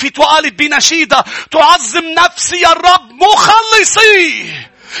نعمة وقفت وقالت بنشيدة: تعظم نفسي الرب مخلصي.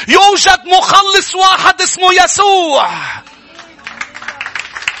 يوجد مخلص واحد اسمه يسوع.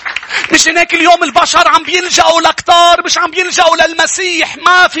 مش هناك اليوم البشر عم بيلجأوا لكتار، مش عم بيلجأوا للمسيح.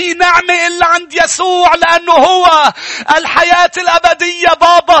 ما في نعمة إلا عند يسوع، لأنه هو الحياة الأبدية.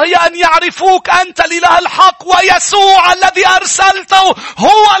 بابا، هي أن يعرفوك أنت الإله الحق ويسوع الذي أرسلته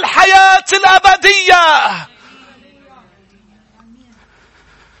هو الحياة الأبدية.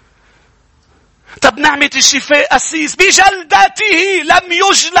 طب نعمة الشفاء أسيس بجلدته لم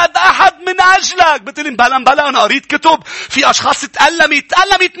يجلد أحد من أجلك. بتقولي بلا أنا قريت كتب في أشخاص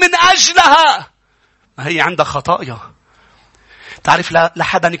تألمت من أجلها. ما هي عندها خطايا. تعرف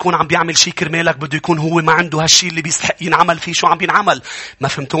لحدا يكون عم بيعمل شيء كرمالك بده يكون هو ما عنده هالشيء اللي بيستحق ينعمل فيه. شو عم بينعمل؟ ما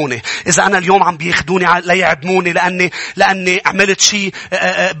فهمتوني. إذا أنا اليوم عم بياخدوني ليعدموني لأني عملت شيء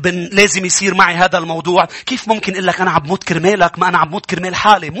لازم يصير معي هذا الموضوع، كيف ممكن إقول لك أنا عم موت كرمالك؟ ما أنا عم موت كرمال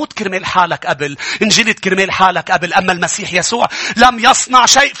حالي. موت كرمال حالك قبل، انجلد كرمال حالك قبل. أما المسيح يسوع لم يصنع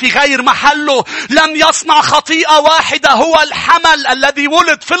شيء في غير محله. لم يصنع خطيئة واحدة. هو الحمل الذي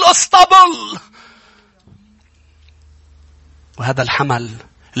ولد في الأسطبل، وهذا الحمل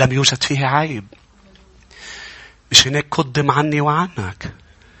لم يوجد فيه عيب. مش هناك قدم عني وعنك.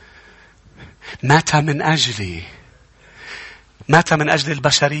 مات من أجلي. مات من أجل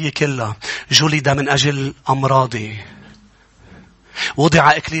البشرية كلها. جلد من أجل أمراضي.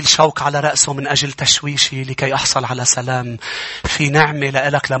 وضع إكليل شوك على رأسه من أجل تشويشي لكي أحصل على سلام. في نعمة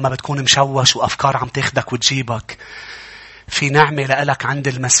لألك لما بتكون مشوش وأفكار عم تاخدك وتجيبك. في نعمة لألك عند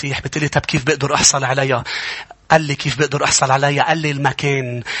المسيح. بتقولي طب كيف بقدر أحصل عليها؟ قال لي كيف بقدر أحصل عليها؟ قال لي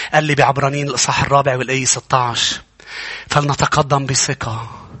المكان. قال لي بعبرانيين الإصحاح 4 والآية 16: فلنتقدم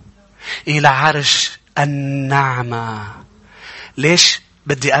بثقة إلى عرش النعمة. ليش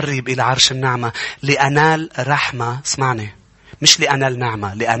بدي أقرب إلى عرش النعمة؟ لأنال رحمة. اسمعني، مش لأنال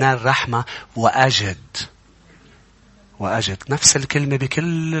نعمة، لأنال رحمة وأجد نفس الكلمة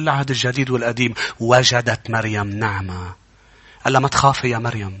بكل العهد الجديد والقديم. وجدت مريم نعمة. قال لها ما تخافي يا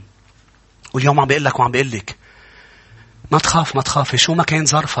مريم. واليوم عم بقول لك وعم بقول لك ما تخافي. شو ما كان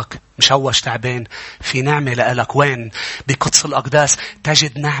ظرفك مشوش تعبان، في نعمة لألك. وين؟ بقدس الأقداس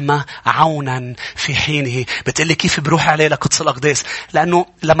تجد نعمة عونا في حينه. بتقلي كيف بروح عليه لقدس الأقداس؟ لأنه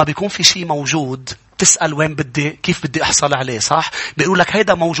لما بيكون في شيء موجود تسأل وين كيف بدي أحصل عليه، صح؟ بيقول لك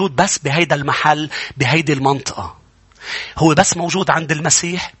هيدا موجود بس بهيدا المحل، بهيدي المنطقة. هو بس موجود عند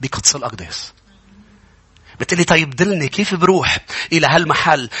المسيح بقدس الأقداس. بتقلي طيب دلني كيف بروح إلى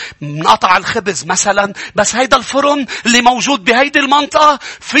هالمحل؟ منقطع الخبز مثلا، بس هيدا الفرن اللي موجود بهيدي المنطقة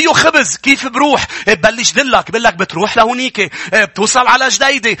فيه خبز. كيف بروح؟ ببلش دلك بتروح لهونيك، بتوصل على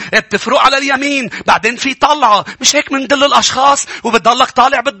جديدة، بتفرق على اليمين، بعدين في طلعة. مش هيك من دل الأشخاص وبتضلك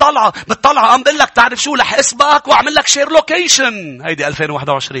طالع بالطلعة. قام بقول لك تعرف شو؟ رح اسبقك واعمل لك شير لوكيشن. هيدي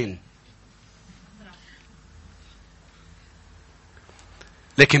 2021.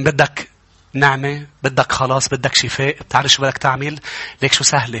 لكن بدك نعمة، بدك خلاص، بدك شفاء. بتعرف شو بدك تعمل؟ ليك شو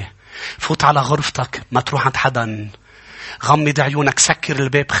سهلة. فوت على غرفتك، ما تروح عند حدا. غمض عيونك، سكر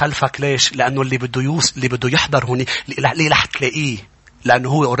الباب خلفك. ليش؟ لأنه اللي بده يحضر هوني اللي رح تلاقيه، لأنه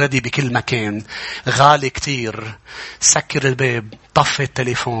هو اوريدي بكل مكان. غالي كتير. سكر الباب، طفي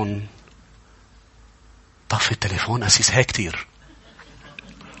التليفون. أسيس هيك كتير.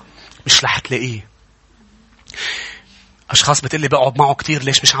 مش رح تلاقيه. أشخاص بتقلي بقعد معه كتير،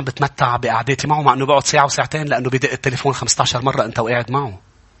 ليش مش عم بتمتع بقعداتي معه؟ مع أنه بقعد ساعة وساعتين، لأنه بدق التليفون 15 مرة أنت وقاعد معه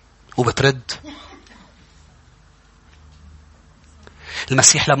وبترد.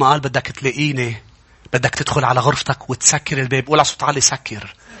 المسيح لما قال بدك تلاقيني بدك تدخل على غرفتك وتسكر الباب. قول على صوت عالي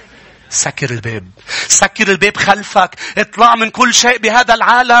سكر. سكر الباب. سكر الباب خلفك. اطلع من كل شيء بهذا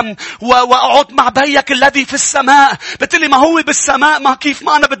العالم واقعد مع بيك الذي في السماء. بتقلي ما هو بالسماء، ما كيف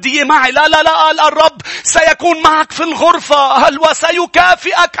ما أنا بدي إيه معي؟ لا لا لا، قال الرب سيكون معك في الغرفة. هل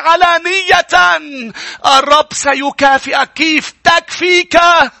وسيكافئك علانية. الرب سيكافئك. كيف؟ تكفيك.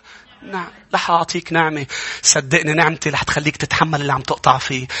 نعم. رح أعطيك نعمة. صدقني نعمتي رح تخليك تتحمل اللي عم تقطع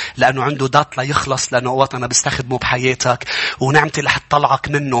فيه، لأنه عنده دات لا يخلص، لأنه وقت أنا بستخدمه بحياتك. ونعمتي رح تطلعك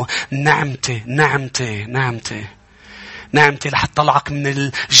منه. نعمتي نعمتي نعمتي نعمتي رح تطلعك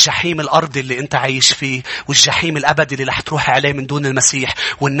من الجحيم الأرضي اللي أنت عايش فيه، والجحيم الأبدي اللي رح تروح عليه من دون المسيح.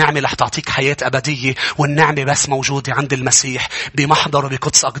 والنعمة رح تعطيك حياة أبدية. والنعمة بس موجودة عند المسيح بمحضره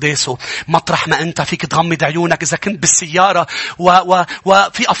بقدس أقداسه. مطرح ما أنت فيك تغمض عيونك. إذا كنت بالسيارة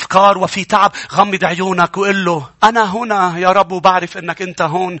وفي أفكار وفي تعب، غمض عيونك وقل له أنا هنا يا رب، وبعرف إنك أنت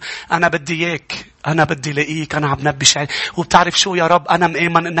هون. أنا بدي إياك. أنا بدي لاقيك. أنا عم نبي شيء. وبتعرف شو يا رب؟ أنا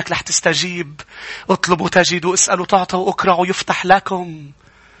مآمن إنك رح تستجيب. اطلبوا تجدوا، اسألوا تعطوا، اقرعوا يفتح لكم.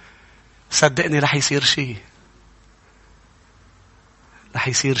 صدقني رح يصير شيء. رح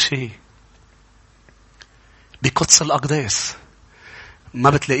يصير شيء بقدس الأقداس. ما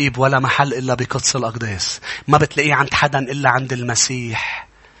بتلاقيه بولا محل إلا بقدس الأقداس. ما بتلاقيه عند حدا إلا عند المسيح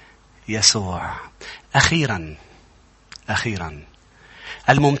يسوع. أخيرا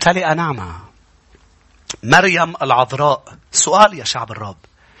الممتلئة نعمة مريم العذراء. سؤال يا شعب الرب،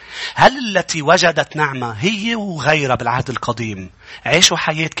 هل التي وجدت نعمة هي وغيرها بالعهد القديم عيشوا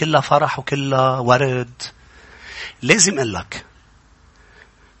حياة كلها فرح وكلها ورد؟ لازم أقول لك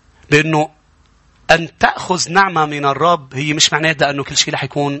بأنه أن تأخذ نعمة من الرب هي مش معناتها أنه كل شيء رح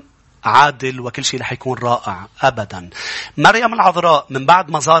يكون عادل وكل شيء رح يكون رائع أبدا. مريم العذراء من بعد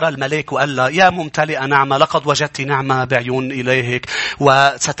ما زار الملاك وقال لها يا ممتلئة نعمة لقد وجدت نعمة بعيون إلهك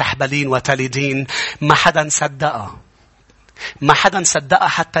وستحبلين وتلدين، ما حدا صدقها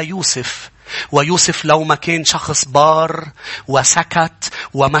حتى يوسف. ويوسف لو ما كان شخص بار وسكت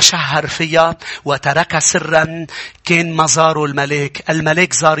وما شهر فيها وترك سرا، كان ما زاره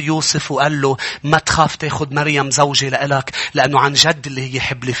الملاك زار يوسف وقال له ما تخاف تاخد مريم زوجي لإلك، لأنه عن جد اللي هي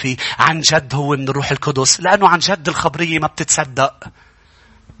حبل فيه عن جد هو من الروح القدس، لأنه عن جد الخبرية ما بتتصدق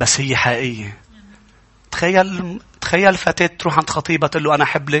بس هي حقيقية. تخيل فتاة تروح عند خطيبة تقول له أنا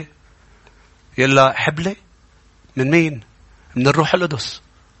حبلة. يلا حبلة من مين؟ من الروح القدس.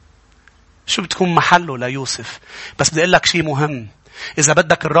 شو بتكون محله ليوسف؟ بس بدي أقول لك شيء مهم. إذا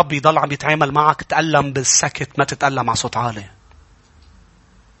بدك الرب يضل عم يتعامل معك، تألم بالسكت، ما تتألم على صوت عالي.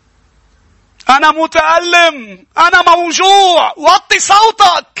 أنا متألم، أنا موجوع، وطي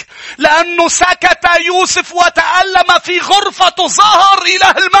صوتك، لأنه سكت يوسف وتألم في غرفة ظهر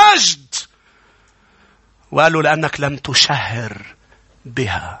إله المجد. وقال له لأنك لم تشهر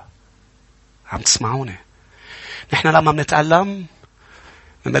بها. عم تسمعوني؟ نحن لما بنتألم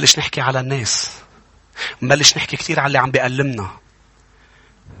منبلش نحكي على الناس، منبلش نحكي كتير على اللي عم بيألمنا.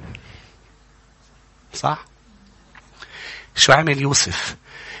 صح؟ شو عمل يوسف؟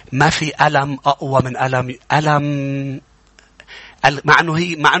 ما في ألم أقوى من ألم مع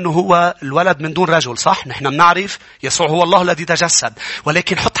أنه هو الولد من دون رجل. صح؟ نحن بنعرف يسوع هو الله الذي تجسد،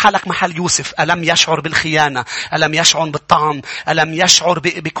 ولكن حط حالك محل يوسف. ألم يشعر بالخيانة؟ ألم يشعر بالطعن؟ ألم يشعر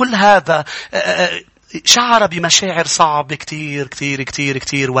بكل هذا؟ شعر بمشاعر صعبة كتير كتير كتير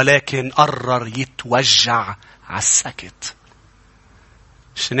كتير، ولكن قرر يتوجع على السكت.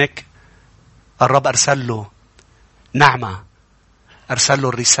 شنك الرب أرسل له نعمة، أرسل له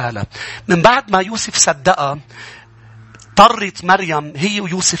الرسالة. من بعد ما يوسف صدقها، اضطرت مريم هي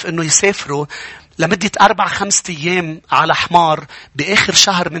ويوسف انه يسافروا لمدة 4-5 أيام على حمار بآخر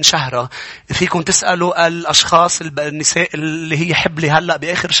شهر من شهرها. فيكم تسألوا الأشخاص النساء اللي هي حبلة هلأ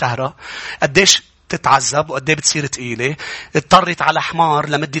بآخر شهرها قديش تتعذب وقديه بتصير تقيلة. اضطرت على حمار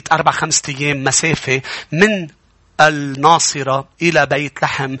لمدة 4-5 أيام مسافة من الناصرة إلى بيت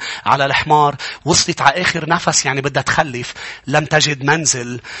لحم على الحمار. وصلت على آخر نفس، يعني بدها تخلف، لم تجد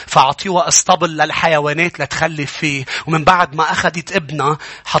منزل، فعطيوها اسطبل للحيوانات لتخلف فيه. ومن بعد ما أخذت ابنها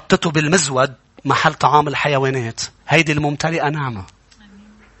حطته بالمزود محل طعام الحيوانات. هيدي الممتلئة نعمة.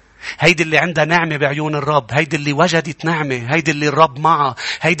 هيدي اللي عندها نعمة بعيون الرب. هيدي اللي وجدت نعمة. هيدي اللي الرب معها.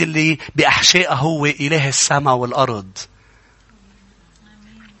 هيدي اللي بأحشائها هو إله السماء والأرض.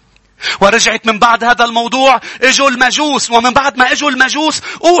 ورجعت من بعد هذا الموضوع اجوا المجوس. ومن بعد ما اجوا المجوس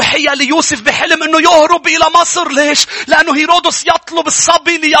اوحي ليوسف بحلم انه يهرب الى مصر. ليش؟ لانه هيرودس يطلب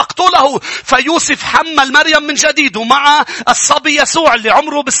الصبي ليقتله. فيوسف حمل مريم من جديد ومع الصبي يسوع اللي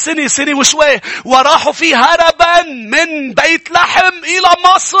عمره سنة وشوي، وراحوا فيه هربا من بيت لحم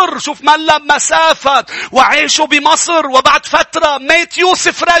الى مصر. شوف مسافة، وعيشوا بمصر. وبعد فترة مات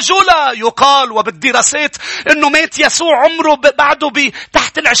يوسف رجلا. يقال وبالدراسات انه مات يسوع عمره بعده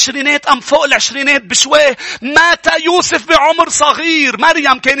تحت العشرينات أم فوق العشرينات بشوي. مات يوسف بعمر صغير.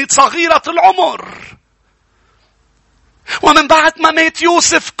 مريم كانت صغيرة العمر. ومن بعد ما مات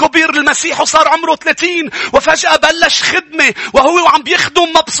يوسف كبر المسيح وصار عمره 30. وفجأة بلش خدمة وهو عم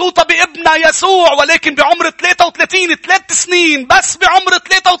بيخدم مبسوطة بابنه يسوع. ولكن بعمر 33 3 سنين بس، بعمر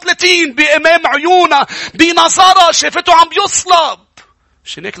 33 بأمام عيونها بنظرة شافته عم بيصلب.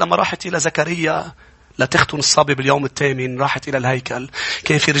 عشان هيك لما راحت إلى زكريا لتختن الصبي باليوم الثامن، راحت إلى الهيكل.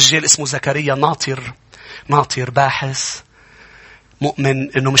 كان في رجال اسمه زكريا ناطر باحث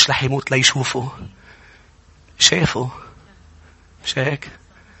مؤمن إنه مش رح يموت ليشوفه. شافه، مش هيك؟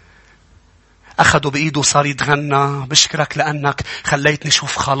 أخذوا بإيده صار يتغنى: بشكرك لأنك خليتني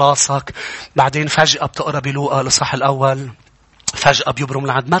شوف خلاصك. بعدين فجأة بتقرأ بلوقا الإصحاح الأول، فجأة بيبرم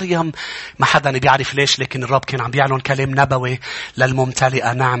لعند مريم. ما حدا بيعرف ليش، لكن الرب كان عم بيعلن كلام نبوي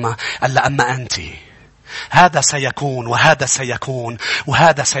للممتلئة نعمة. قال لها: أما أنت هذا سيكون وهذا سيكون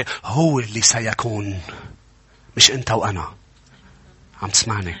وهذا هو اللي سيكون، مش أنت وأنا. عم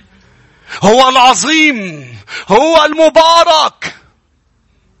تسمعني؟ هو العظيم، هو المبارك،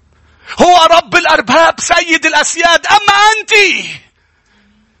 هو رب الأرباب، سيد الأسياد. أما أنت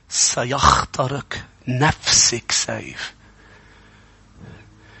سيخترق نفسك سيف.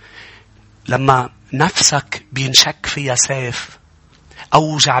 لما نفسك بينشك فيها سيف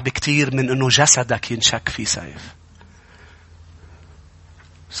أوجع بكتير من أنه جسدك ينشك فيه سيف.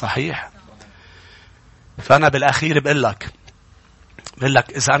 صحيح؟ فأنا بالأخير بقول لك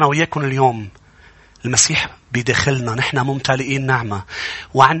إذا أنا وياكم اليوم المسيح بداخلنا، نحن ممتلئين نعمة،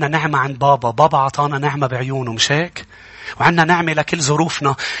 وعنا نعمة عند بابا عطانا نعمة بعيونه، مش هيك؟ وعنا نعمة لكل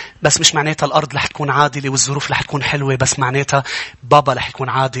ظروفنا. بس مش معناتها الأرض رح تكون عادلة والظروف رح تكون حلوة، بس معناتها بابا رح يكون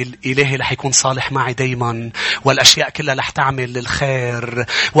عادل، إلهي رح يكون صالح معي دايما، والأشياء كلها رح تعمل للخير،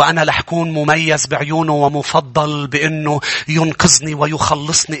 وأنا رح أكون مميز بعيونه ومفضل بأنه ينقذني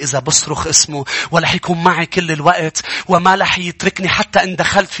ويخلصني إذا بصرخ اسمه، ورح يكون معي كل الوقت، وما رح يتركني حتى إن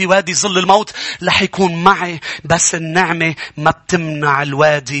دخلت في وادي ظل الموت رح يكون معي. بس النعمة ما بتمنع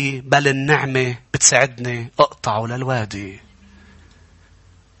الوادي، بل النعمة بتساعدني أقطعه للوادي.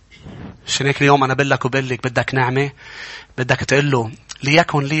 عشان هيك اليوم أنا بقول لك بدك نعمة، بدك تقول له: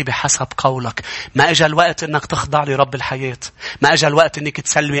 ليكن لي بحسب قولك. ما اجى الوقت انك تخضع لرب الحياة. ما اجى الوقت انك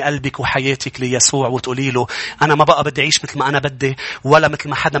تسلمي قلبك وحياتك ليسوع وتقولي له: انا ما بقى بدي اعيش مثل ما انا بدي ولا مثل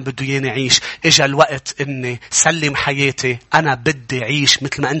ما حدا بده اياني اعيش. اجى الوقت اني سلم حياتي. انا بدي اعيش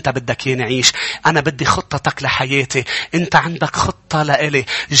مثل ما انت بدك اياني اعيش. انا بدي خطتك لحياتي. انت عندك خطة لإلي.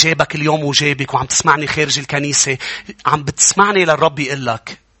 جابك اليوم وجابك وعم تسمعني خارج الكنيسة، عم بتسمعني للرب يقول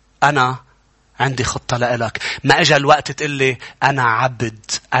لك: أنا عندي خطة لإلك. ما اجى الوقت تقول لي: أنا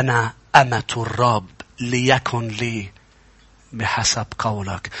عبد، أنا أمة الرب، ليكن لي بحسب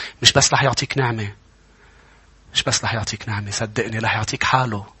قولك. مش بس رح يعطيك نعمة، مش بس رح يعطيك نعمة، صدقني رح يعطيك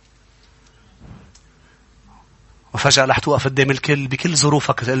حاله. وفجأة رح توقف قدام الكل بكل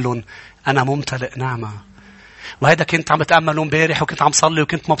ظروفك تقول لهم: أنا ممتلئ نعمة. وهذا كنت عم تأمله امبارح وكنت عم صلي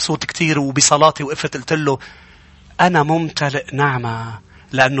وكنت مبسوط كتير، وبصلاتي وقفت قلت له: أنا ممتلئ نعمة،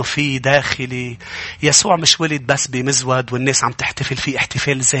 لأنه في داخلي يسوع مش ولد بس بمزود والناس عم تحتفل فيه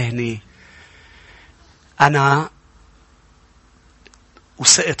احتفال ذهني. أنا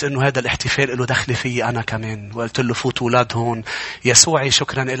وثقت إنه هذا الاحتفال له دخل فيه أنا كمان. وقلت له: فوت ولاد هون. يسوعي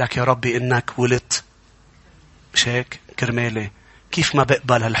شكرا لك يا ربي إنك ولدت، مش هيك؟ كرمالي. كيف ما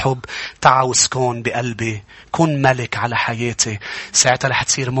بقبل هالحب، تعا وسكون بقلبي، كن ملك على حياتي. ساعتها رح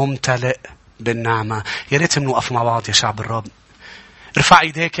تصير ممتلئ بالنعمة. يا ريت منوقف مع بعض يا شعب الرب. ارفع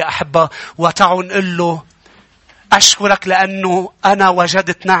ايديك يا أحبة وتعوا نقول له: أشكرك لأنه أنا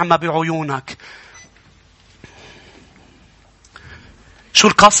وجدت نعمة بعيونك. شو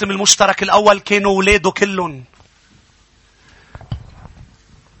القاسم المشترك الأول؟ كانوا ولاده كلهم،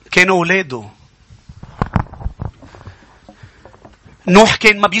 كانوا ولاده. نوح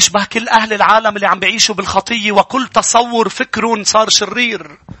كان ما بيشبه كل أهل العالم اللي عم بيعيشوا بالخطية، وكل تصور فكر صار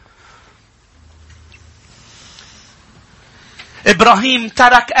شرير. إبراهيم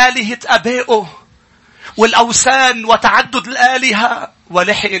ترك آلهة أبائه والأوثان وتعدد الآلهة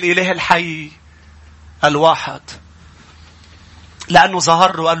ولحق الإله الحي الواحد، لأنه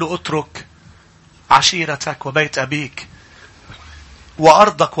ظهر وقال له: اترك عشيرتك وبيت أبيك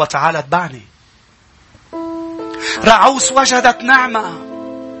وأرضك وتعال اتبعني. رعوس وجدت نعمة،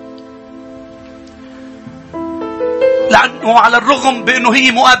 لأنه على الرغم بأنه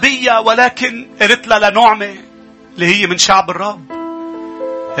هي مؤابية، ولكن قلت لها لنعمة اللي هي من شعب الرب،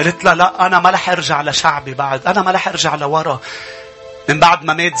 قلت لها لا، أنا ما رح أرجع لشعبي بعد، أنا ما رح أرجع لورا. من بعد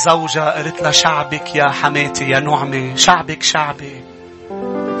ما مات زوجها قلت لها شعبك يا حماتي يا نعمة، شعبك شعبي،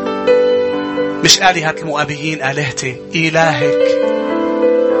 مش آلهة المؤابيين آلهتي، إلهك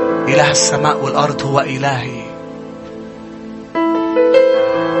إله السماء والأرض هو إلهي.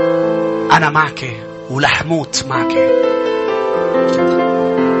 أنا معك ولحموت معك.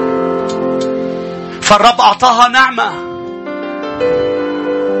 فالرب أعطاها نعمة.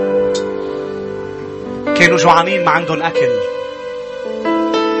 كانوا جوعانين ما عندهم أكل،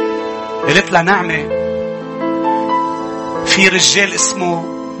 قلت لها نعمة، في رجال اسمه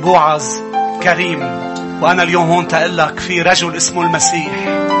بوعز كريم، وأنا اليوم هون تقول لك في رجل اسمه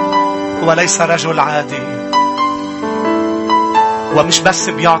المسيح، وليس رجل عادي، ومش بس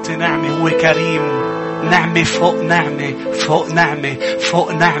بيعطي نعمة، هو كريم، نعمة فوق نعمة فوق نعمة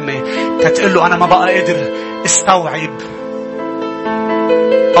فوق نعمة. تتقول له أنا ما بقى قادر استوعب،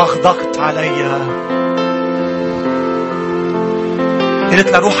 أغضقت علي.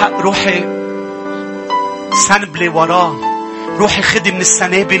 قلت له روحي سنبلي وراه، روحي خدي من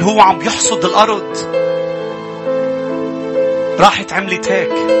السنابل، هو عم بيحصد الأرض. راحت عملت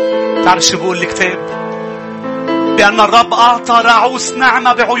هيك. تعرف شو بقول الكتاب؟ بأن الرب أعطى رعوس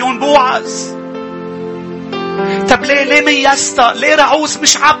نعمة بعيون بوعز. طب ليه ميزتها؟ ليه رعوس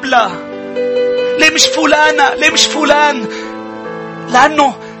مش عبلة؟ ليه مش فلانة؟ ليه مش فلان؟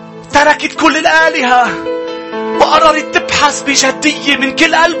 لأنه تركت كل الآلهة وقررت تبحث بجدية من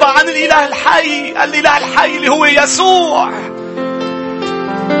كل قلبها عن الإله الحي، الإله الحي اللي هو يسوع،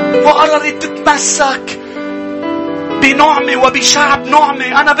 وقررت تتمسك بنعمة وبشعب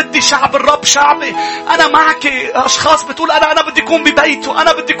نعمة. أنا بدي شعب الرب شعبي. أنا معك أشخاص بتقول أنا بدي أكون ببيته،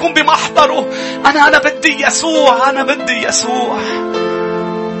 أنا بدي أكون بمحضره، أنا بدي يسوع، أنا بدي يسوع.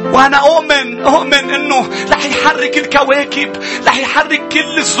 وأنا أؤمن إنه رح يحرك الكواكب، رح يحرك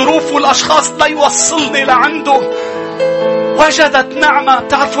كل الظروف والأشخاص ليوصلني لعنده. وجدت نعمة.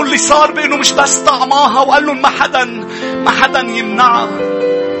 بتعرفوا اللي صار بأنه مش بس طعماها وقال لهم ما حدا يمنعها.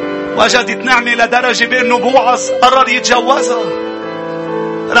 وجدت نعمة لدرجة بأنه بوعز قرر يتجوزها.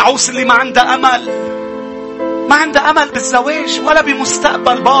 رعوس اللي ما عندها أمل بالزواج ولا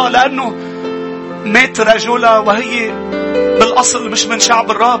بمستقبل بقى، لأنه مات رجلها وهي بالأصل مش من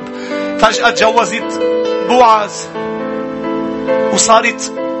شعب الرب. فجأة تجوزت بوعز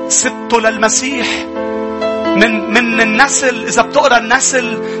وصارت سبته للمسيح من النسل. إذا بتقرأ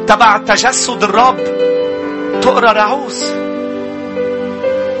النسل تبع تجسد الرب تقرأ رعوس،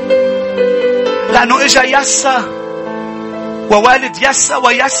 لأنه إجا يسا ووالد يسا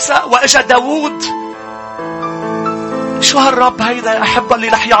ويسا وإجا داود. شو هالرب هيدا يا أحبة اللي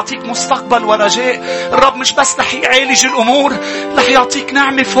رح يعطيك مستقبل ورجاء؟ الرب مش بس رح يعالج الأمور، رح يعطيك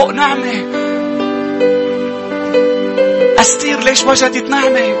نعمة فوق نعمة. أستير ليش وجدت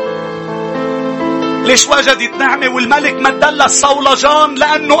نعمة؟ ليش وجدت نعمة والملك مدلها الصولجان؟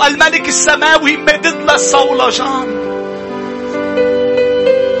 لأنه الملك السماوي مدلها الصولجان.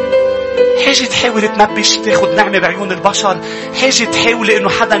 حاجة تحاول تنبش تاخد نعمة بعيون البشر، حاجة تحاول إنه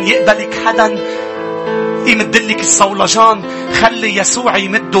حدا يقبلك، حدا يمدلك الصولجان. خلي يسوع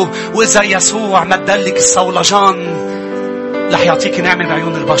يمده، وإذا يسوع مدلك الصولجان رح يعطيك نعمة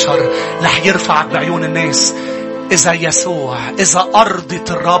بعيون البشر، رح يرفعك بعيون الناس. إذا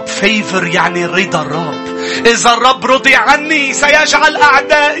أرضت الرب، فيفر يعني رضا الرب. إذا الرب رضي عني سيجعل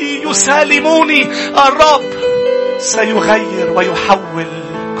أعدائي يسالموني. الرب سيغير ويحول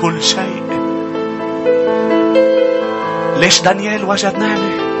كل شيء. ليش دانيال وجد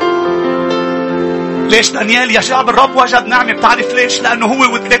نعمة؟ ليش دانيال يا شعب الرب وجد نعمة؟ بتعرف ليش؟ لأنه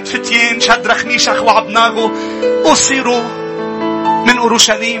هو وثلاث فتيان شدرخ ميشخ وعبدناغو أسروا من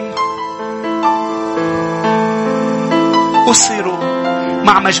أورشليم، أسروا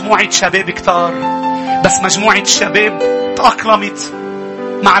مع مجموعة شباب كتار. بس مجموعة الشباب تأقلمت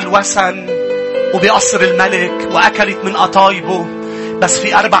مع الوثن وبقصر الملك وأكلت من قطايبه. بس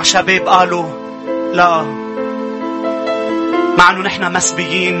في 4 شباب قالوا لا، مع أنه نحن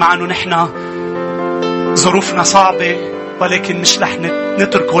مسبيين، مع أنه نحن ظروفنا صعبة، ولكن مش رح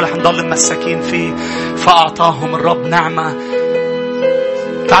نتركه، رح نضل مساكين فيه. فأعطاهم الرب نعمة.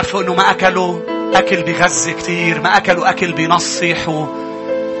 تعرفوا أنه ما أكلوا أكل بغزة كتير، ما أكلوا أكل بنصيح.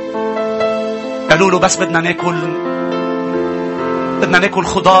 قالوا له بس بدنا ناكل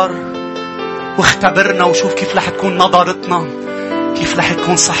خضار، واختبرنا وشوف كيف رح تكون نظرتنا، كيف رح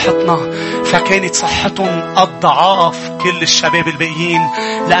تكون صحتنا. فكانت صحتهم أضعاف كل الشباب الباقيين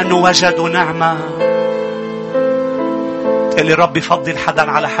لأنه وجدوا نعمة. اللي رب بيفضل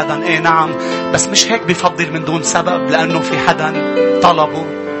حدا على حدا. ايه نعم، بس مش هيك بيفضل من دون سبب، لأنه في حدا طلبه،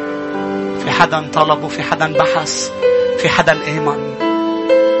 في حدا طلبه، في حدا بحث، في حدا آمن.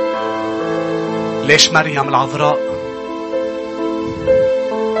 ليش مريم العذراء؟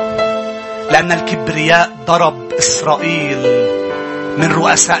 لأن الكبرياء ضرب إسرائيل من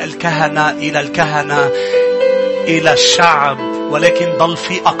رؤساء الكهنة إلى الكهنة إلى الشعب، ولكن ضل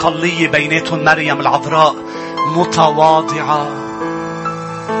في أقلية بيناتهم مريم العذراء متواضعة.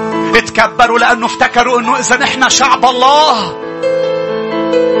 اتكبروا لأنه افتكروا أنه إذا نحن شعب الله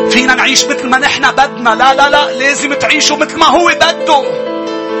فينا نعيش مثل ما نحن بدنا. لا لا لا، لازم تعيشوا مثل ما هو بده.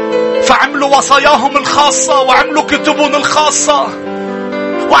 فعملوا وصاياهم الخاصة، وعملوا كتبهم الخاصة،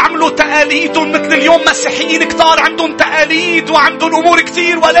 وعملوا تقاليدهم. مثل اليوم مسيحيين كتار عندهم تقاليد وعندهم أمور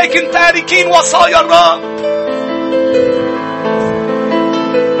كتير، ولكن تاركين وصايا الرب.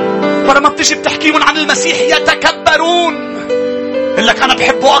 فلما بتجي بتحكيهم عن المسيح يتكبرون. يقول لك أنا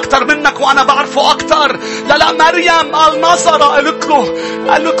بحبه أكتر منك وأنا بعرفه أكتر. لا لا، مريم قال نظرة، قالت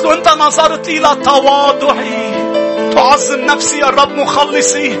له أنت نظرت إلى تواضعي، تعظم نفسي يا رب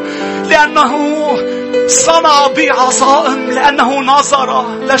مخلصي، لأنه صنع بي عظائم، لأنه نظر.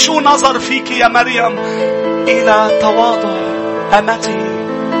 لشو نظر فيك يا مريم؟ إلى تواضع أمتي.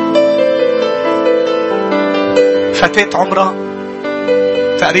 فتاة عمرها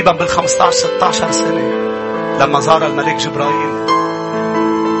تقريبا بال15-16 سنة لما زار الملك جبرائيل،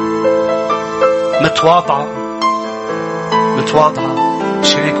 متواضعة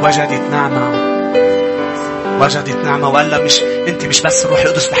مشان هيك وجدت نعمة. وقال لها انت مش بس الروح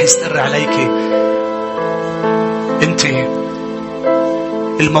القدس رح يستقر عليك، انت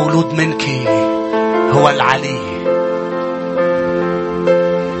المولود منك هو العلي.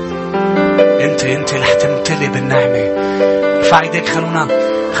 انت اللي رح تمتلي بالنعمة. ارفع ايديك،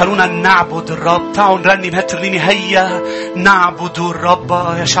 خلونا نعبد الرب. تعالوا نرنم هالترنيمة، هيا نعبد الرب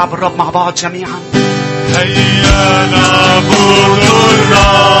يا شعب الرب مع بعض جميعا. هيا نعبد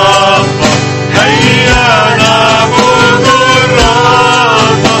الرب، هيا نعبد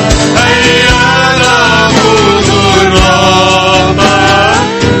الرب، هيا نعبد الرب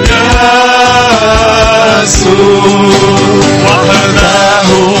يسوع وحده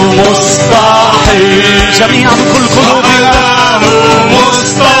مستحيل. جميعا بكل قلوبنا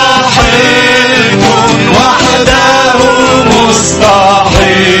مستحيل، وحده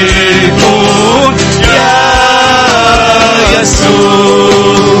مستحيل يا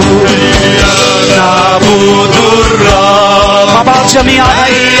يسوع. نعبد الرب مع بعض جميعا.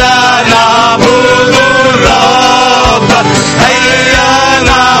 هيا نعبد الرب، هيا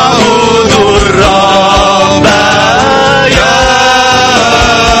نعبد الرب يسوع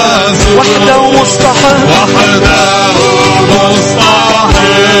وحده مستحق،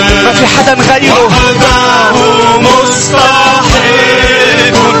 ما في حدا غيره. وحده مستحق،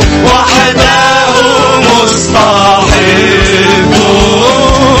 وحده مستحق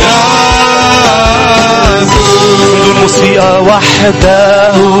الموسيقى.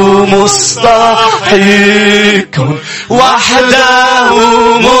 وحده مستحق، وحده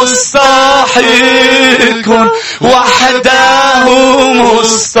مستحق، وحده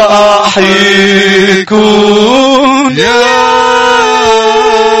مستحق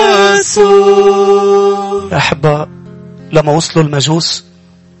يسوع. أحبة، لما وصلوا المجوس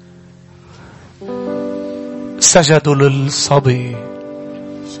سجدوا للصبي.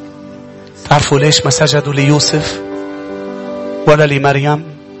 تعرفوا ليش ما سجدوا ليوسف ولا لمريم؟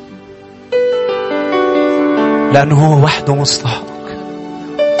 لأنه هو وحده مستحق.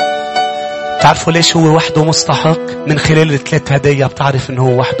 تعرفوا ليش هو وحده مستحق؟ من خلال الثلاث هدايا بتعرف انه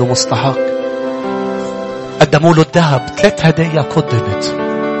هو وحده مستحق. قدموا له الذهب، 3 هدايا قدمت.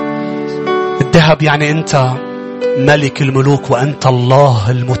 الذهب يعني انت ملك الملوك وانت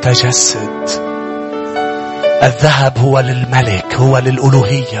الله المتجسد. الذهب هو للملك، هو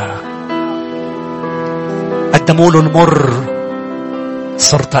للألوهية. قدموا له المر،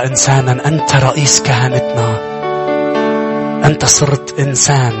 صرت إنسانا، أنت رئيس كهنتنا، أنت صرت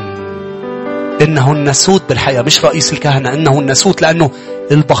إنسان. إنه الناسوت بالحقيقة، مش رئيس الكهنة، إنه الناسوت لأنه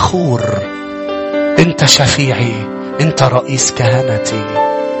البخور. أنت شفيعي، أنت رئيس كهنتي.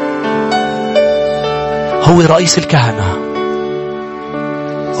 هو رئيس الكهنة،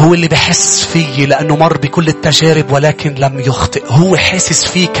 هو اللي بحس فيه لأنه مر بكل التجارب ولكن لم يخطئ. هو حاسس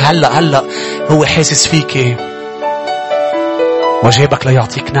فيك هلأ هو حاسس فيك وجابك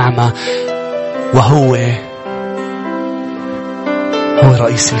ليعطيك نعمة. وهو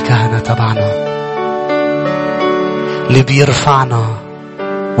رئيس الكهنة تبعنا اللي بيرفعنا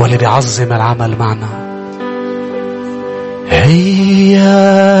واللي بيعظم العمل معنا.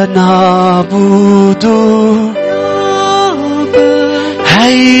 هيا نعبد،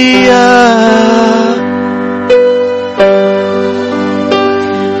 هيا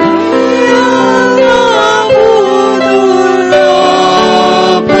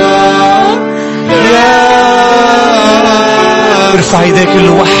ارفع يديك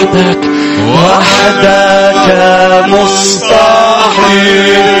لوحدك، وحدك مستحيل،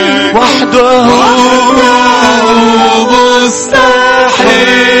 وحده مستحيل،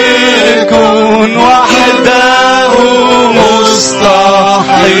 كن وحده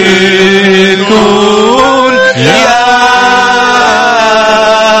مستحيل، كن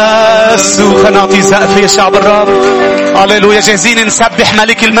يسوع. خلينا نعطي زقفة يا شعب الرب. هللويا. جاهزين نسبح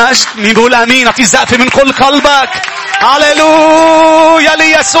ملك المجد؟ مين بيقول امين؟ اعطي زقفة من كل قلبك. هللويا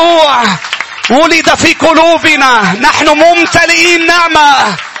ليسوع. ولد في قلوبنا، نحن ممتلئين نعمة.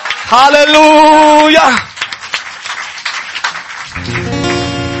 هللويا.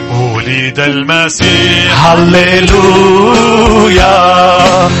 ولد المسيح، هللويا.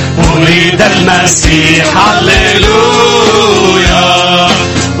 ولد المسيح، هللويا.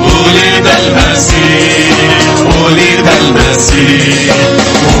 ولد المسيح، ولد المسيح،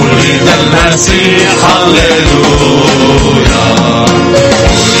 ولد المسيح، هللويا.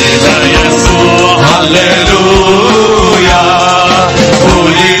 ولد يسوع، هللويا.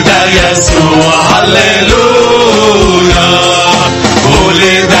 ولد يسوع، هللويا.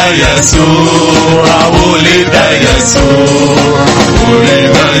 ولد يسوع، ولد يسوع،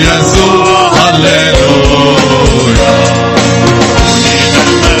 ولد يسوع، هللويا. ولد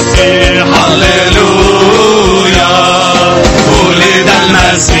المسيح، هللويا. ولد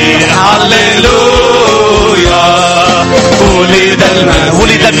المسيح، هللويا. ولد المسيح،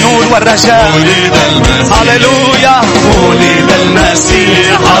 ولد النور والرجاء. ولد المسيح، هللويا. ولد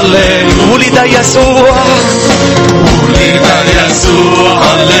المسيح، هللويا. ولد يسوع، ولد يسوع،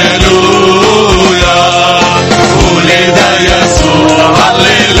 هللويا. ولد يسوع،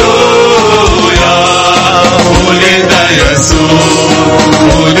 هللويا. ولد يسوع،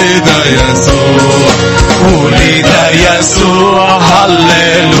 ولد يسوع، ولد يسوع،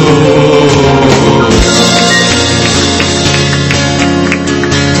 هللويا.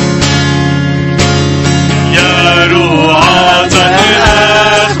 يا رعاة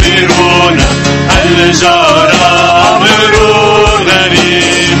أخبرونا الجار أمرونني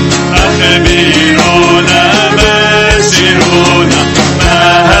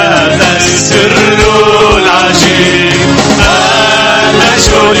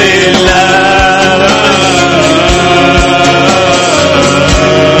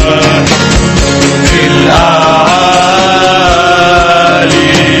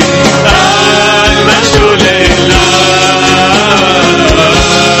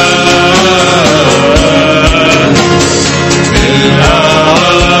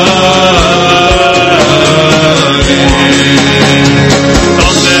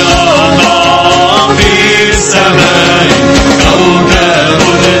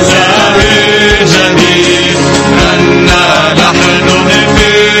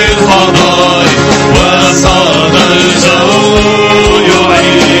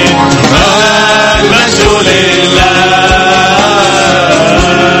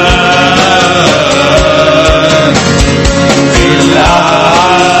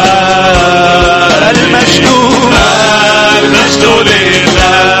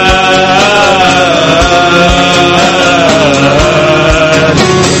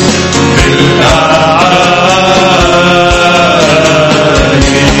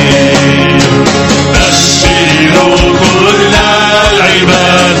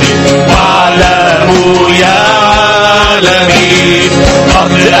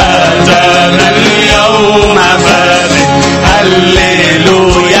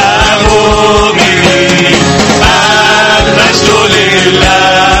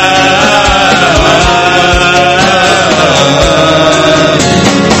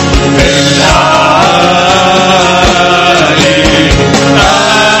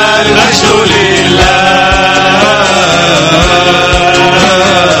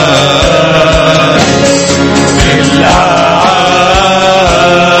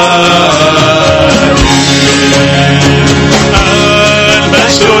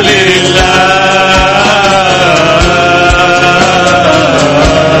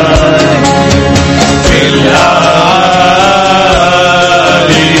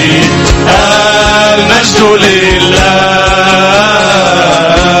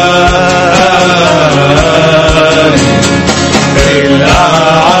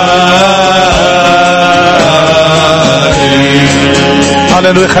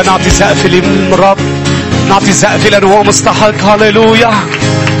نعطي سقف للرب، نعطي سقف لأنه هو مستحق. هاليلويا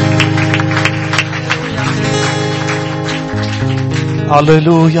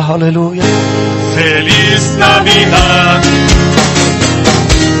هاليلويا هاليلويا. Feliz Navidad,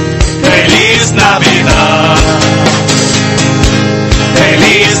 Feliz Navidad,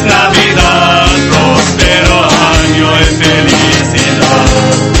 Feliz Navidad, próspero año de felicidad.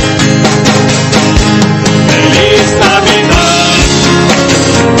 Feliz Navidad,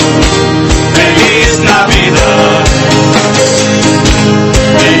 Feliz Navidad,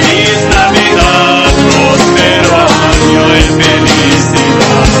 Feliz Navidad, próspero año de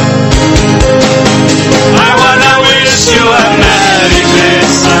felicidad. I wanna wish you a Merry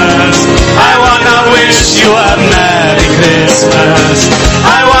Christmas. I wanna wish you a Merry Christmas.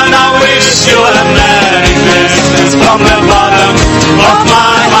 I wanna wish you a Merry Christmas from the bottom of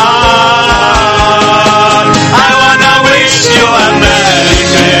my heart. I wanna wish you a Merry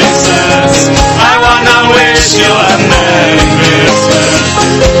Christmas. I wanna wish you a Merry Christmas.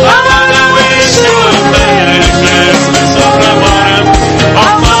 I wanna wish you a Merry Christmas from the bottom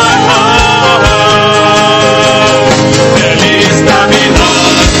of my heart. Feliz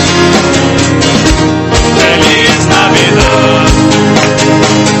Navidad, Feliz Navidad,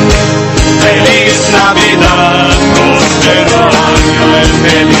 Feliz Navidad, próspero año de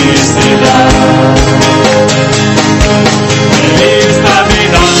felicidad. Feliz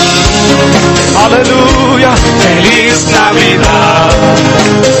Navidad, Aleluya. Feliz Navidad,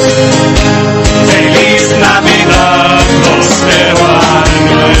 Feliz Navidad, próspero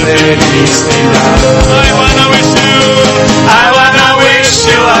año de felicidad. I wanna wish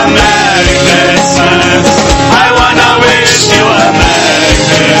you a Merry Christmas. I wanna wish you a Merry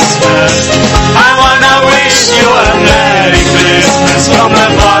Christmas. I wanna wish you a Merry Christmas from the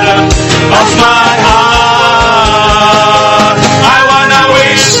bottom of my heart. I wanna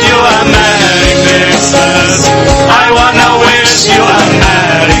wish you a Merry Christmas. I wanna wish you a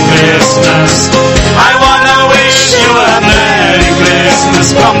Merry Christmas. I wanna wish you a Merry Christmas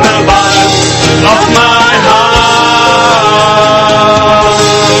from the bottom of my heart.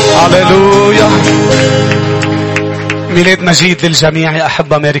 هاليلويا. ميلاد مجيد للجميع يا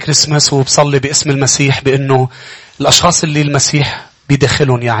أحبة. ميري كريسماس. وبصلي باسم المسيح بأنه الأشخاص اللي المسيح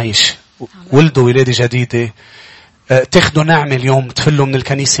بيدخلهم يعيش ولدوا ولادة جديدة تاخدوا نعمة اليوم، تفلوا من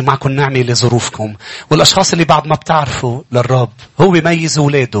الكنيسة معكم نعمة لظروفكم. والأشخاص اللي بعد ما بتعرفوا للرب هو بيميز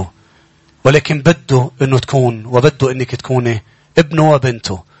ولاده، ولكن بده أنه تكون وبده أنك تكوني ابنه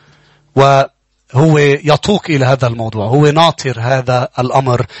وبنته، وهو يطوق إلى هذا الموضوع. هو ناطر هذا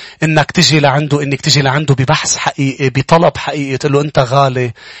الأمر إنك تجي لعنده، إنك تجي لعنده ببحث حقيقي، بطلب حقيقي، تقول له أنت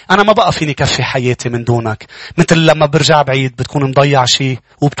غالي، أنا ما بقى فيني كفي حياتي من دونك. مثل لما برجع بعيد بتكون مضيع شيء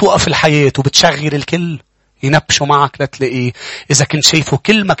وبتوقف الحياة وبتشغل الكل ينبشوا معك لتلاقيه. إذا كنت شايفه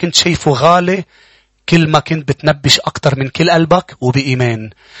كل ما كنت شايفه غالي، كل ما كنت بتنبش أكتر من كل قلبك وبإيمان.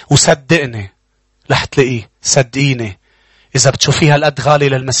 وصدقني رح تلاقيه، صدقيني إذا بتشوفيها القد غالي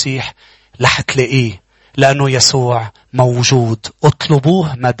للمسيح رح تلاقيه، لأنه يسوع موجود.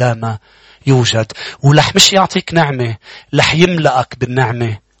 اطلبوه ما دام يوجد. ولح مش يعطيك نعمة، رح يملأك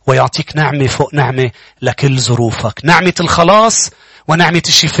بالنعمة ويعطيك نعمة فوق نعمة لكل ظروفك. نعمة الخلاص ونعمة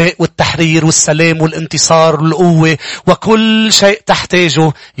الشفاء والتحرير والسلام والانتصار والقوة وكل شيء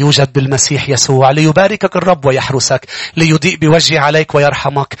تحتاجه يوجد بالمسيح يسوع. ليباركك الرب ويحرسك، ليضيء بوجهه عليك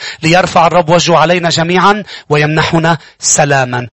ويرحمك، ليرفع الرب وجهه علينا جميعا ويمنحنا سلاما.